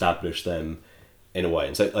of establish them in a way.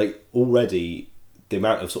 And so already the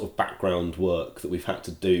amount of sort of background work that we've had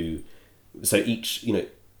to do, so each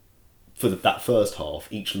for that first half,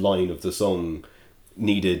 each line of the song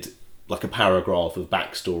needed a paragraph of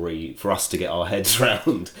backstory for us to get our heads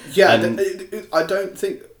around. I don't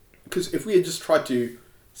think, because if we had just tried to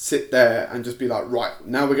sit there and just be right,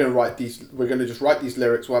 now we're going to write these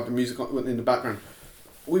lyrics, we'll have the music in the background,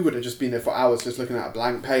 we would have just been there for hours just looking at a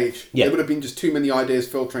blank page. Yeah. There would have been just too many ideas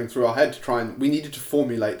filtering through our head to try and... We needed to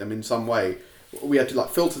formulate them in some way. We had to like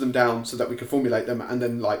filter them down so that we could formulate them and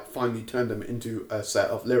then like finally turn them into a set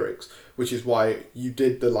of lyrics, which is why you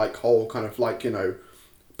did the like whole kind of like, you know,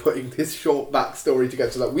 putting this short backstory together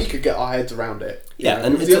so that we could get our heads around it. Yeah,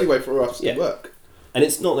 and it was the only way for us to work. And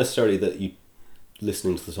it's not necessarily that you,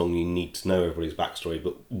 listening to the song, you need to know everybody's backstory,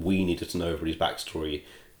 but we needed to know everybody's backstory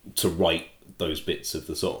to write those bits of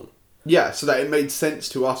the song. Yeah, so that it made sense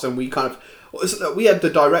to us, and we kind of... We had the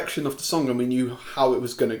direction of the song, and we knew how it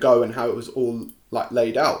was going to go and how it was all like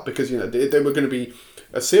laid out, because, you know, there were going to be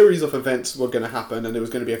a series of events were going to happen, and there was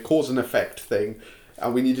going to be a cause and effect thing,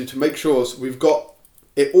 and we needed to make sure we've got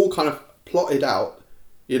it all kind of plotted out,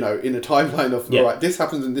 you know, in a timeline of, all right, this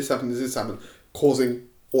happens and this happens and this happens, causing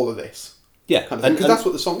all of this. Yeah. Kind of, because that's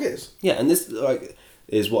what the song is. Yeah, and this like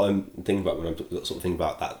is what I'm thinking about when I'm sort of thinking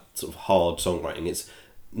about that sort of hard songwriting. It's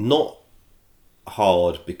not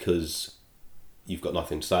hard because you've got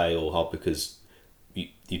nothing to say, or hard because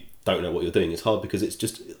you don't know what you're doing. It's hard because it's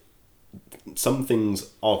just... Some things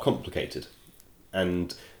are complicated,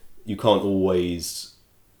 and you can't always...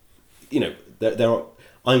 You know, there are...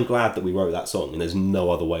 I'm glad that we wrote that song, and there's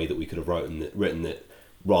no other way that we could have written it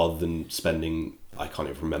rather than spending, I can't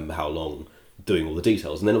even remember how long, doing all the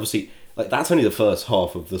details. And then obviously, like, that's only the first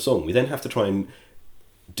half of the song. We then have to try and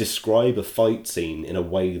describe a fight scene in a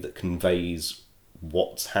way that conveys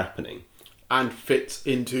what's happening. And fits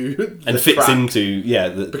into the fits track. into,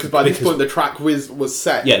 because by this point the track was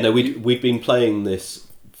set. Yeah, no, we'd been playing this,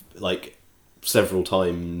 like, several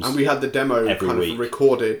times, and we had the demo kind of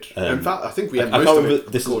recorded. In fact, I think we had most of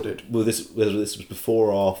it recorded. Whether this was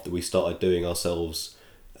before or after we started doing ourselves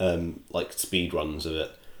like speed runs of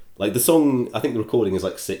it. Like the song, I think the recording is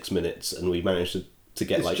like 6 minutes, and we managed to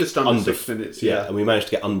get like just under 6 minutes. Yeah, and we managed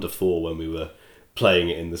to get under 4 when we were playing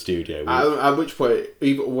it in the studio. At which point,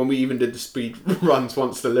 even when we even did the speed runs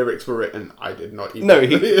once the lyrics were written, I did not. Even, no,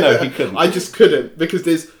 he couldn't. I just couldn't, because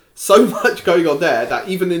there's so much going on there that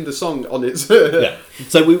even in the song on its... Yeah.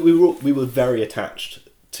 So we were very attached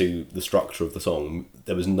to the structure of the song.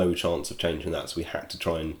 There was no chance of changing that, so we had to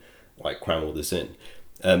try and like cram all this in.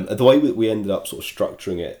 The way we ended up sort of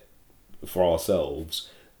structuring it for ourselves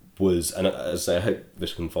was, and as I say, I hope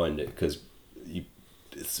this can find it, because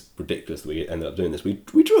it's ridiculous that we ended up doing this. We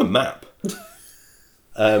drew a map.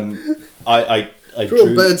 I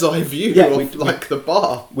drew a bird's eye view of like the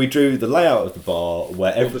bar. We drew the layout of the bar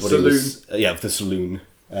where everybody was... Yeah, the saloon.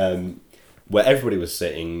 Where everybody was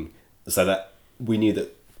sitting, so that we knew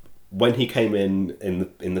that when he came in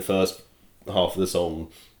the first half of the song,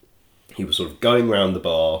 he was sort of going around the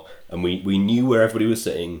bar, and we knew where everybody was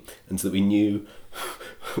sitting, and so that we knew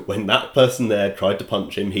when that person there tried to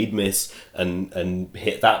punch him, he'd miss and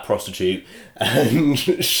hit that prostitute, and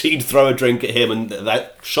she'd throw a drink at him, and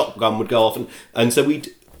that shotgun would go off, and so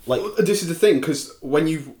we'd like... This is the thing, because when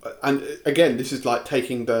you... And again, this is like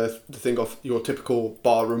taking the thing off your typical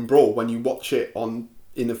barroom brawl. When you watch it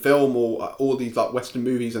in a film or all these like Western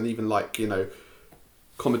movies, and even like, you know,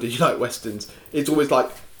 comedy like Westerns, it's always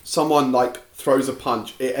like someone like throws a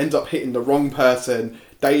punch, it ends up hitting the wrong person,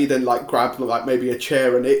 they then like grab like maybe a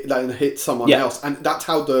chair and it then hits someone else, and that's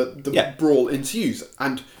how the brawl ensues.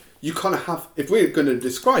 And you kind of have, if we're going to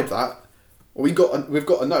describe that, we've got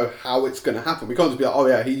to know how it's going to happen. We can't just be like, oh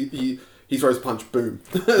yeah, he throws a punch, boom,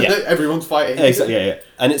 everyone's fighting. Exactly, yeah.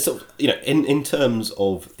 And it's sort of, you know, in terms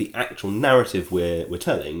of the actual narrative we're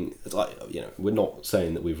telling, it's like, you know, we're not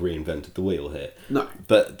saying that we've reinvented the wheel here. No,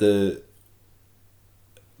 but the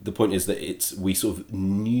point is that we sort of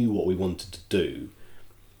knew what we wanted to do,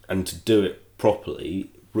 and to do it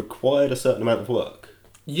properly required a certain amount of work.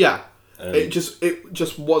 Yeah, it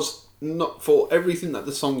just was not, for everything that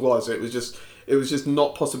the song was. It was just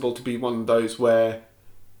not possible to be one of those where,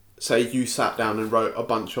 say, you sat down and wrote a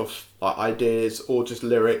bunch of like ideas or just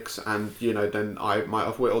lyrics, and you know, then I might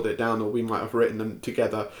have whittled it down, or we might have written them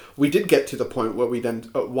together. We did get to the point where we then,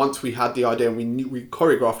 once we had the idea and we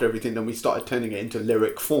choreographed everything, then we started turning it into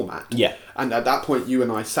lyric format. Yeah. And at that point, you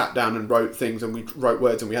and I sat down and wrote things, and we wrote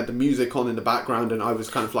words, and we had the music on in the background, and I was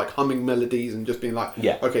kind of like humming melodies and just being like,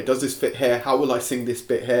 okay, does this fit here? How will I sing this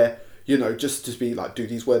bit here? You know, just to be like, do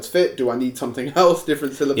these words fit? Do I need something else?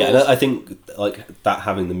 Different syllables? Yeah, and I think like that,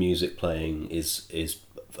 having the music playing is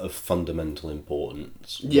of fundamental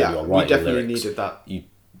importance. Yeah, we definitely needed that.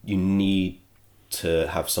 You need to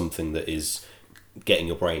have something that is getting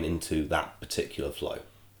your brain into that particular flow.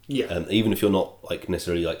 Yeah. Even if you're not like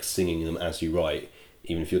necessarily like singing them as you write,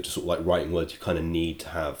 even if you're just sort of like writing words, you kind of need to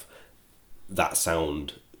have that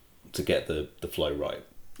sound to get the flow right.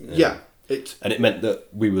 Yeah. And it meant that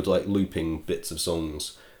we were like looping bits of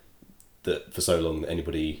songs that for so long that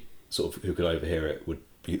anybody sort of who could overhear it would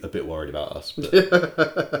be a bit worried about us.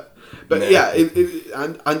 But yeah,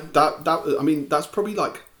 and that I mean, that's probably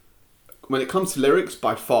like, when it comes to lyrics,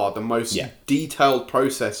 by far the most detailed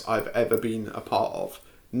process I've ever been a part of.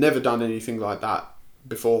 Never done anything like that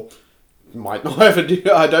before. Might not ever do.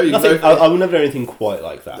 I don't even know. I will never do anything quite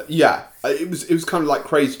like that. Yeah, it was kind of like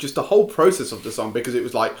crazy, just the whole process of the song, because it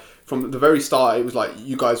was like from the very start, it was like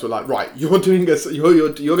you guys were like, right, you're doing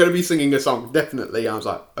you're going to be singing a song, definitely. And I was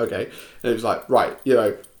like, okay, and it was like, right, you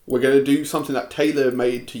know, we're going to do something that tailor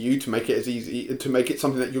made to you to make it as easy, to make it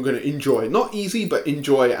something that you're going to enjoy, not easy, but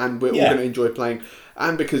enjoy, and we're all going to enjoy playing.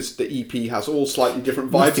 And because the EP has all slightly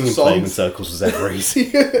different vibes of songs, playing in circles was ever easy.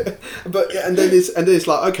 But and then it's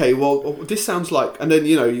like, okay, well, this sounds like, and then,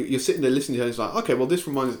 you know, you're sitting there listening to it, and it's like, okay, well,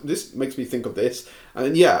 this makes me think of this,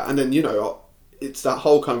 and then you know, it's that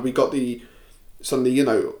whole kind of, we got suddenly, you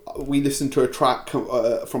know, we listen to a track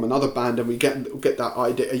from another band, and we get that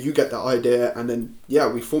idea, you get that idea, and then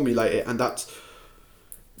we formulate it, and that's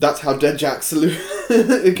how Dead Jack Saloon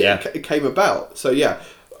came about. So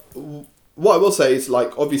what I will say is,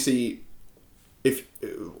 like, obviously, if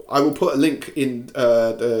I will put a link in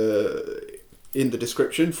the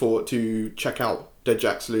description to check out Dead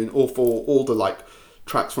Jack Saloon, or for all the like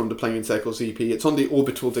tracks from the Playing in Circles EP. It's on the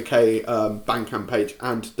Orbital Decay Bandcamp page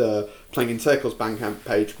and the Playing in Circles Bandcamp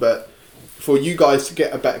page. But for you guys to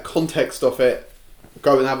get a better context of it,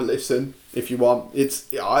 go and have a listen if you want.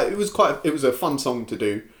 It was a fun song to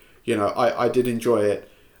do. You know, I did enjoy it.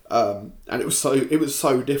 And it was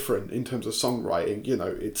so different in terms of songwriting. You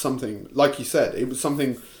know, it's something, like you said, it was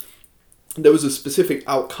something, there was a specific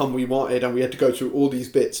outcome we wanted, and we had to go through all these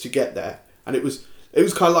bits to get there. And it was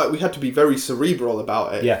kind of like we had to be very cerebral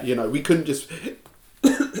about it. Yeah. You know, we couldn't just,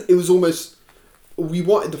 it was almost, we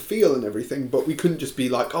wanted the feel and everything, but we couldn't just be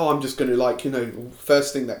like, oh, I'm just going to, like, you know,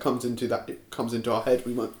 first thing that comes into our head.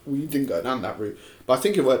 We didn't go down that route. But I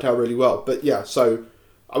think it worked out really well. But yeah, so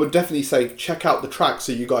I would definitely say check out the track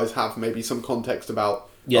so you guys have maybe some context about.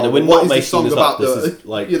 Yeah, we're not making this up. This is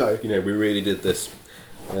like, you know, we really did this.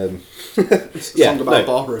 It's a song about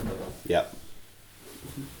Barbara. Yeah.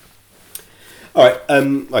 All right.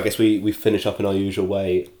 I guess we finish up in our usual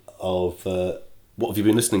way of what have you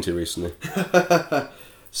been listening to recently?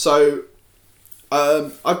 So,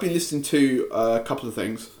 I've been listening to a couple of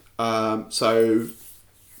things. So,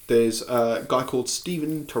 there's a guy called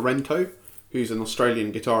Stephen Torrento, who's an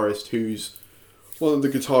Australian guitarist, who's one of the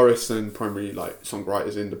guitarists and primary like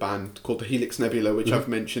songwriters in the band called the Helix Nebula, which I've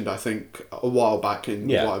mentioned, I think, a while back in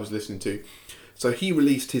what I was listening to. So he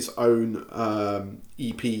released his own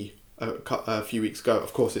EP a few weeks ago.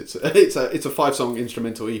 Of course, it's a 5-song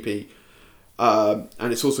instrumental EP,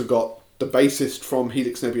 and it's also got the bassist from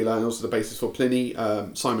Helix Nebula and also the bassist for Pliny,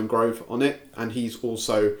 Simon Grove, on it, and he's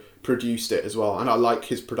also produced it as well. And I like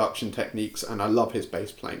his production techniques, and I love his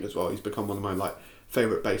bass playing as well. He's become one of my like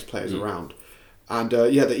favorite bass players around. And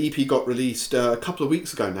the EP got released a couple of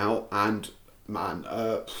weeks ago now, and man,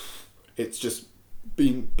 it's just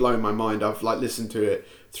been blowing my mind. I've like listened to it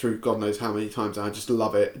through God knows how many times, and I just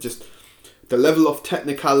love it. Just the level of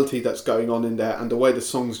technicality that's going on in there, and the way the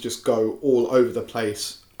songs just go all over the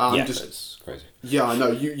place. It's crazy. Yeah, I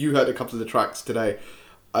know. You heard a couple of the tracks today.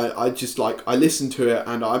 I just like, I listen to it,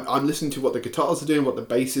 and I'm listening to what the guitars are doing, what the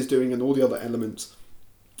bass is doing, and all the other elements.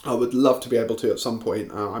 I would love to be able to at some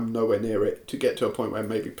point. I'm nowhere near it, to get to a point where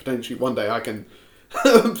maybe potentially one day I can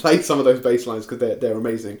play some of those bass lines, because they're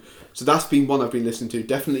amazing. So that's been one I've been listening to.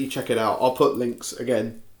 Definitely check it out. I'll put links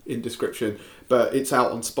again in description, but it's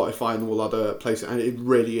out on Spotify and all other places, and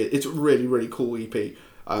it's a really, really cool EP.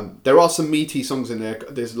 There are some meaty songs in there.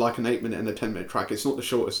 There's like an 8-minute and a 10-minute track. It's not the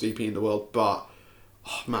shortest EP in the world, but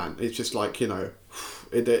oh man, it's just like, you know,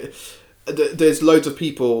 there's loads of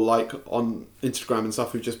people like on Instagram and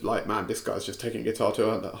stuff who just like, man, this guy's just taking guitar to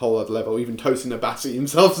a whole other level. Even Tosin Abasi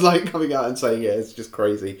himself's like coming out and saying, yeah, it's just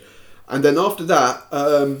crazy. And then after that,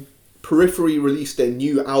 Periphery released their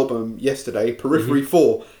new album yesterday, Periphery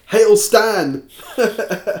 4, Hail Stan!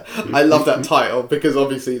 I love that title because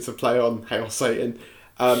obviously it's a play on Hail Satan.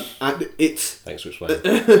 And it's... Thanks for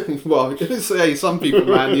explaining. Well, hey, some people,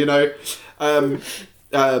 man, you know.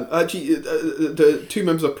 Actually, the two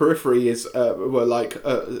members of Periphery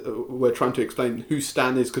were trying to explain who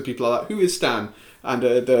Stan is, because people are like, who is Stan? And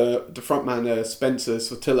the frontman Spencer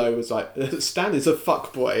Sotillo was like, Stan is a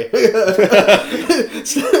fuckboy.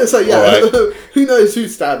 So yeah, right. Who knows who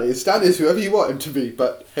Stan is? Stan is whoever you want him to be,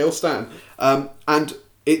 but hail Stan. And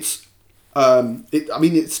it's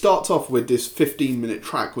it starts off with this 15-minute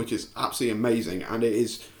track, which is absolutely amazing, and it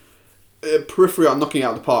is Periphery are knocking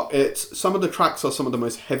out the park. It's some of the tracks are some of the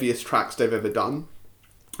most heaviest tracks they've ever done.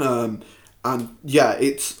 And yeah,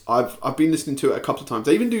 I've been listening to it a couple of times.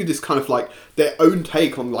 They even do this kind of like their own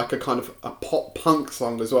take on like a kind of a pop punk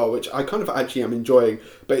song as well, which I kind of actually am enjoying.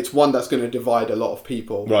 But it's one that's going to divide a lot of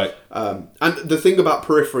people. Right. And the thing about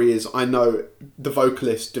Periphery is, I know the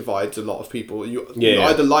vocalist divides a lot of people. You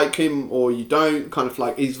either like him or you don't. Kind of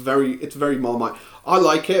like it's very Marmite. I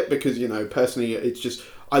like it because, you know, personally, it's just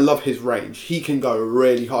I love his range. He can go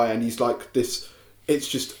really high, and he's like this.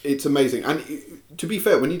 It's amazing. And to be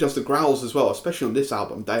fair, when he does the growls as well, especially on this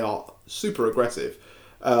album, they are super aggressive.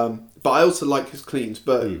 But I also like his cleans.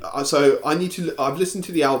 But so I've listened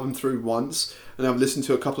to the album through once, and I've listened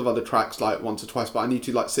to a couple of other tracks like once or twice, but I need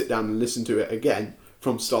to like sit down and listen to it again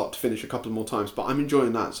from start to finish a couple more times. But I'm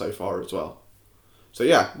enjoying that so far as well. So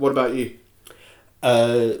yeah, what about you?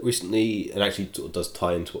 Recently, and actually sort of does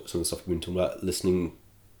tie into what some of the stuff we've been talking about, listening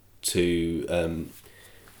to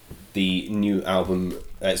the new album.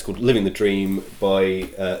 It's called Living the Dream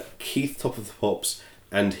by Keith Top of the Pops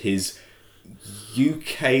and his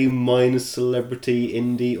UK minor celebrity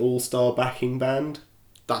indie all-star backing band.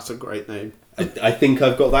 That's a great name. I think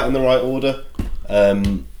I've got that in the right order.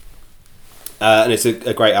 And it's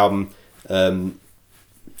a great album.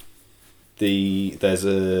 There's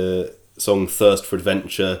a song, Thirst for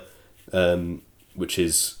Adventure, which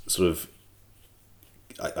is sort of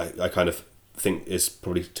I kind of think is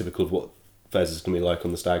probably typical of what Fez is going to be like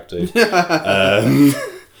on the Stag Do.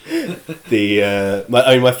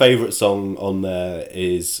 My favourite song on there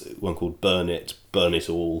is one called Burn It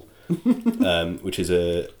All, which is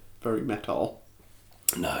a... Very metal.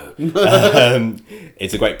 No.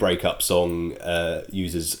 It's a great breakup song,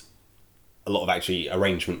 uses a lot of actually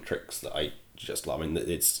arrangement tricks that I just love. I mean,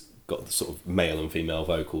 it's got the sort of male and female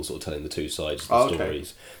vocals sort of telling the two sides of the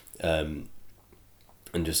stories.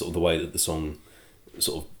 And just sort of the way that the song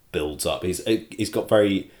sort of builds up. He's got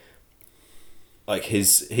very... Like,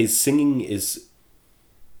 his singing is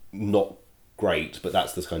not great, but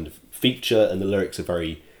that's the kind of feature, and the lyrics are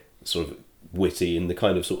very sort of witty and the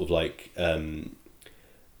kind of sort of like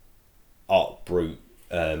Art Brut,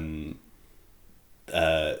 Half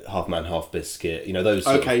Man Half Biscuit, you know, those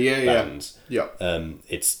sort of bands. Yeah.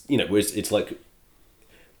 It's, you know, whereas it's like,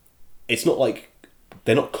 it's not like,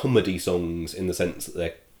 they're not comedy songs in the sense that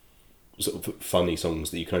they're sort of funny songs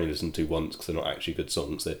that you can only listen to once because they're not actually good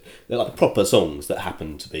songs. They're like proper songs that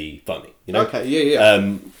happen to be funny, you know? Okay,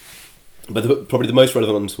 yeah. But probably the most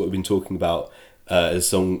relevant one to what we've been talking about is a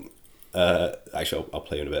song, actually I'll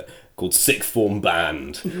play in a bit, called Sixth Form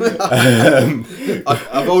Band.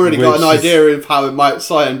 I've already got an idea of how it might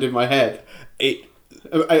sound in my head.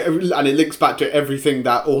 And it links back to everything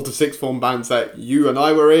that all the sixth form bands that you and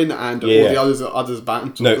I were in, and all the others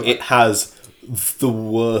bands. No, it has the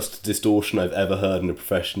worst distortion I've ever heard in a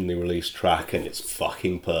professionally released track, and it's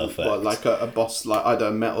fucking perfect. Well, like a boss, like either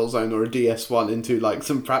a Metal Zone or a DS1 into like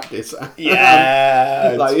some practice.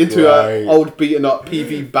 Yeah, like into an old beaten up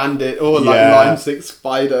PV Bandit or like Line 6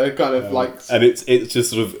 Spider kind of like. And it's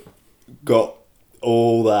just sort of got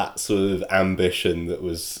all that sort of ambition that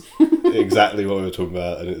was exactly what we were talking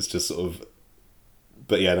about, and it's just sort of,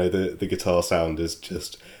 but yeah, no, the guitar sound is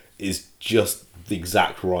just the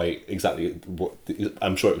exactly what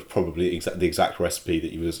I'm sure it was probably the exact recipe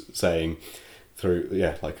that he was saying through,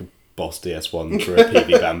 like a Boss DS1 for a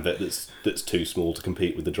PV Bandit that's too small to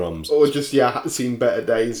compete with the drums, or just seen better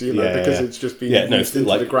days, because it's just been used into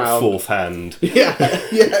like the ground, fourth hand. Yeah,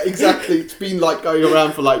 exactly. It's been like going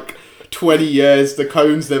around for like 20 years, the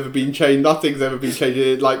cone's never been changed, nothing's ever been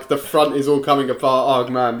changed, like the front is all coming apart.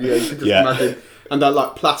 Oh man, you can just imagine. And that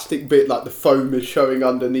like plastic bit, like the foam is showing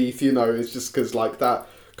underneath, it's just because like that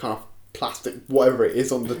kind of plastic, whatever it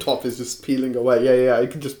is on the top is just peeling away. I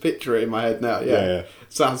can just picture it in my head now. Yeah.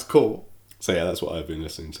 Sounds cool. So yeah, that's what I've been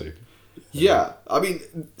listening to. Yeah, I mean,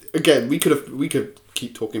 again, we could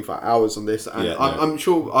keep talking for hours on this, and I'm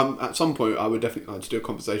sure at some point I would definitely like to do a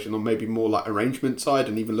conversation on maybe more like arrangement side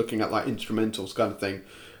and even looking at like instrumentals kind of thing.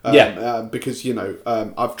 Because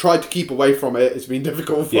I've tried to keep away from it. It's been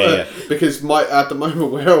difficult because at the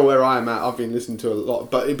moment where I am at, I've been listening to a lot,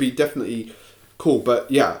 but it'd be definitely cool. But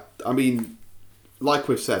yeah, I mean, like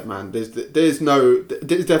we've said, man, there's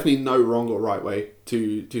definitely no wrong or right way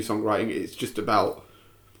to songwriting. It's just about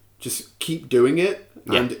just keep doing it,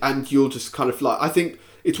 and you'll just kind of like, I think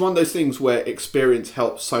it's one of those things where experience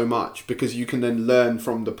helps so much because you can then learn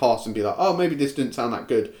from the past and be like, oh, maybe this didn't sound that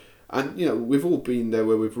good. And, we've all been there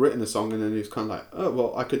where we've written a song and then it's kind of like, oh,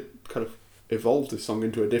 well, I could kind of evolve this song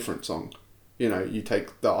into a different song. You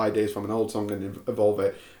take the ideas from an old song and evolve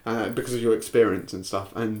it because of your experience and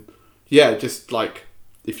stuff. And, yeah, just, like,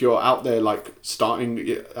 if you're out there like starting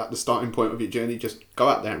at the starting point of your journey, just go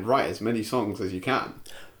out there and write as many songs as you can.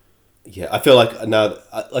 Yeah, I feel like now,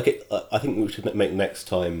 I think we should make next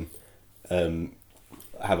time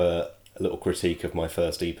have a little critique of my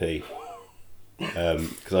first EP,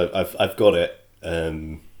 because I've got it,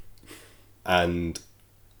 and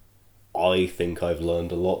I think I've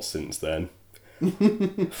learned a lot since then.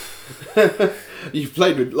 You've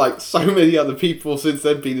played with like so many other people since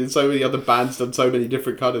then, been in so many other bands, done so many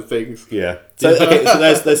different kind of things. Yeah. So okay, so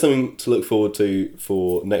there's something to look forward to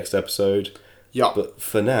for next episode. Yeah. But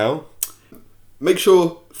for now, make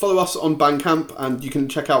sure follow us on Bandcamp, and you can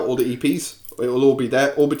check out all the EPs. It will all be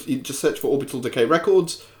there. You just search for Orbital Decay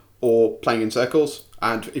Records or Playing in Circles,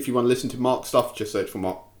 and if you want to listen to Mark stuff, just search for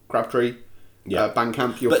Mark Crabtree. Yeah,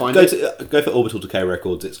 Bandcamp, you'll find it. Go for Orbital Decay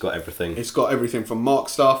Records. It's got everything. It's got everything from Mark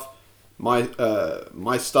stuff, my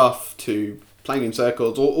stuff, to Playing in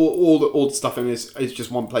Circles. All the stuff in is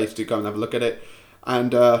just one place to go and have a look at it.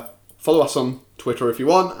 And follow us on Twitter if you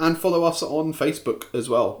want, and follow us on Facebook as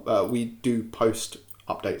well. We do post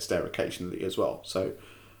updates there occasionally as well. So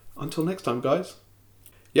until next time, guys.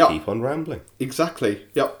 Yeah. Keep on rambling. Exactly.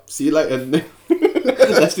 Yep. See you later.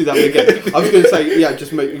 Let's do that again. I was going to say, yeah,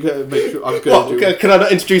 just make sure. I was going to do. Can I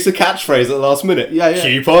not introduce a catchphrase at the last minute? Yeah.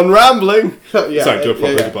 Keep on rambling. Yeah, Sorry, do a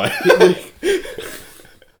proper goodbye.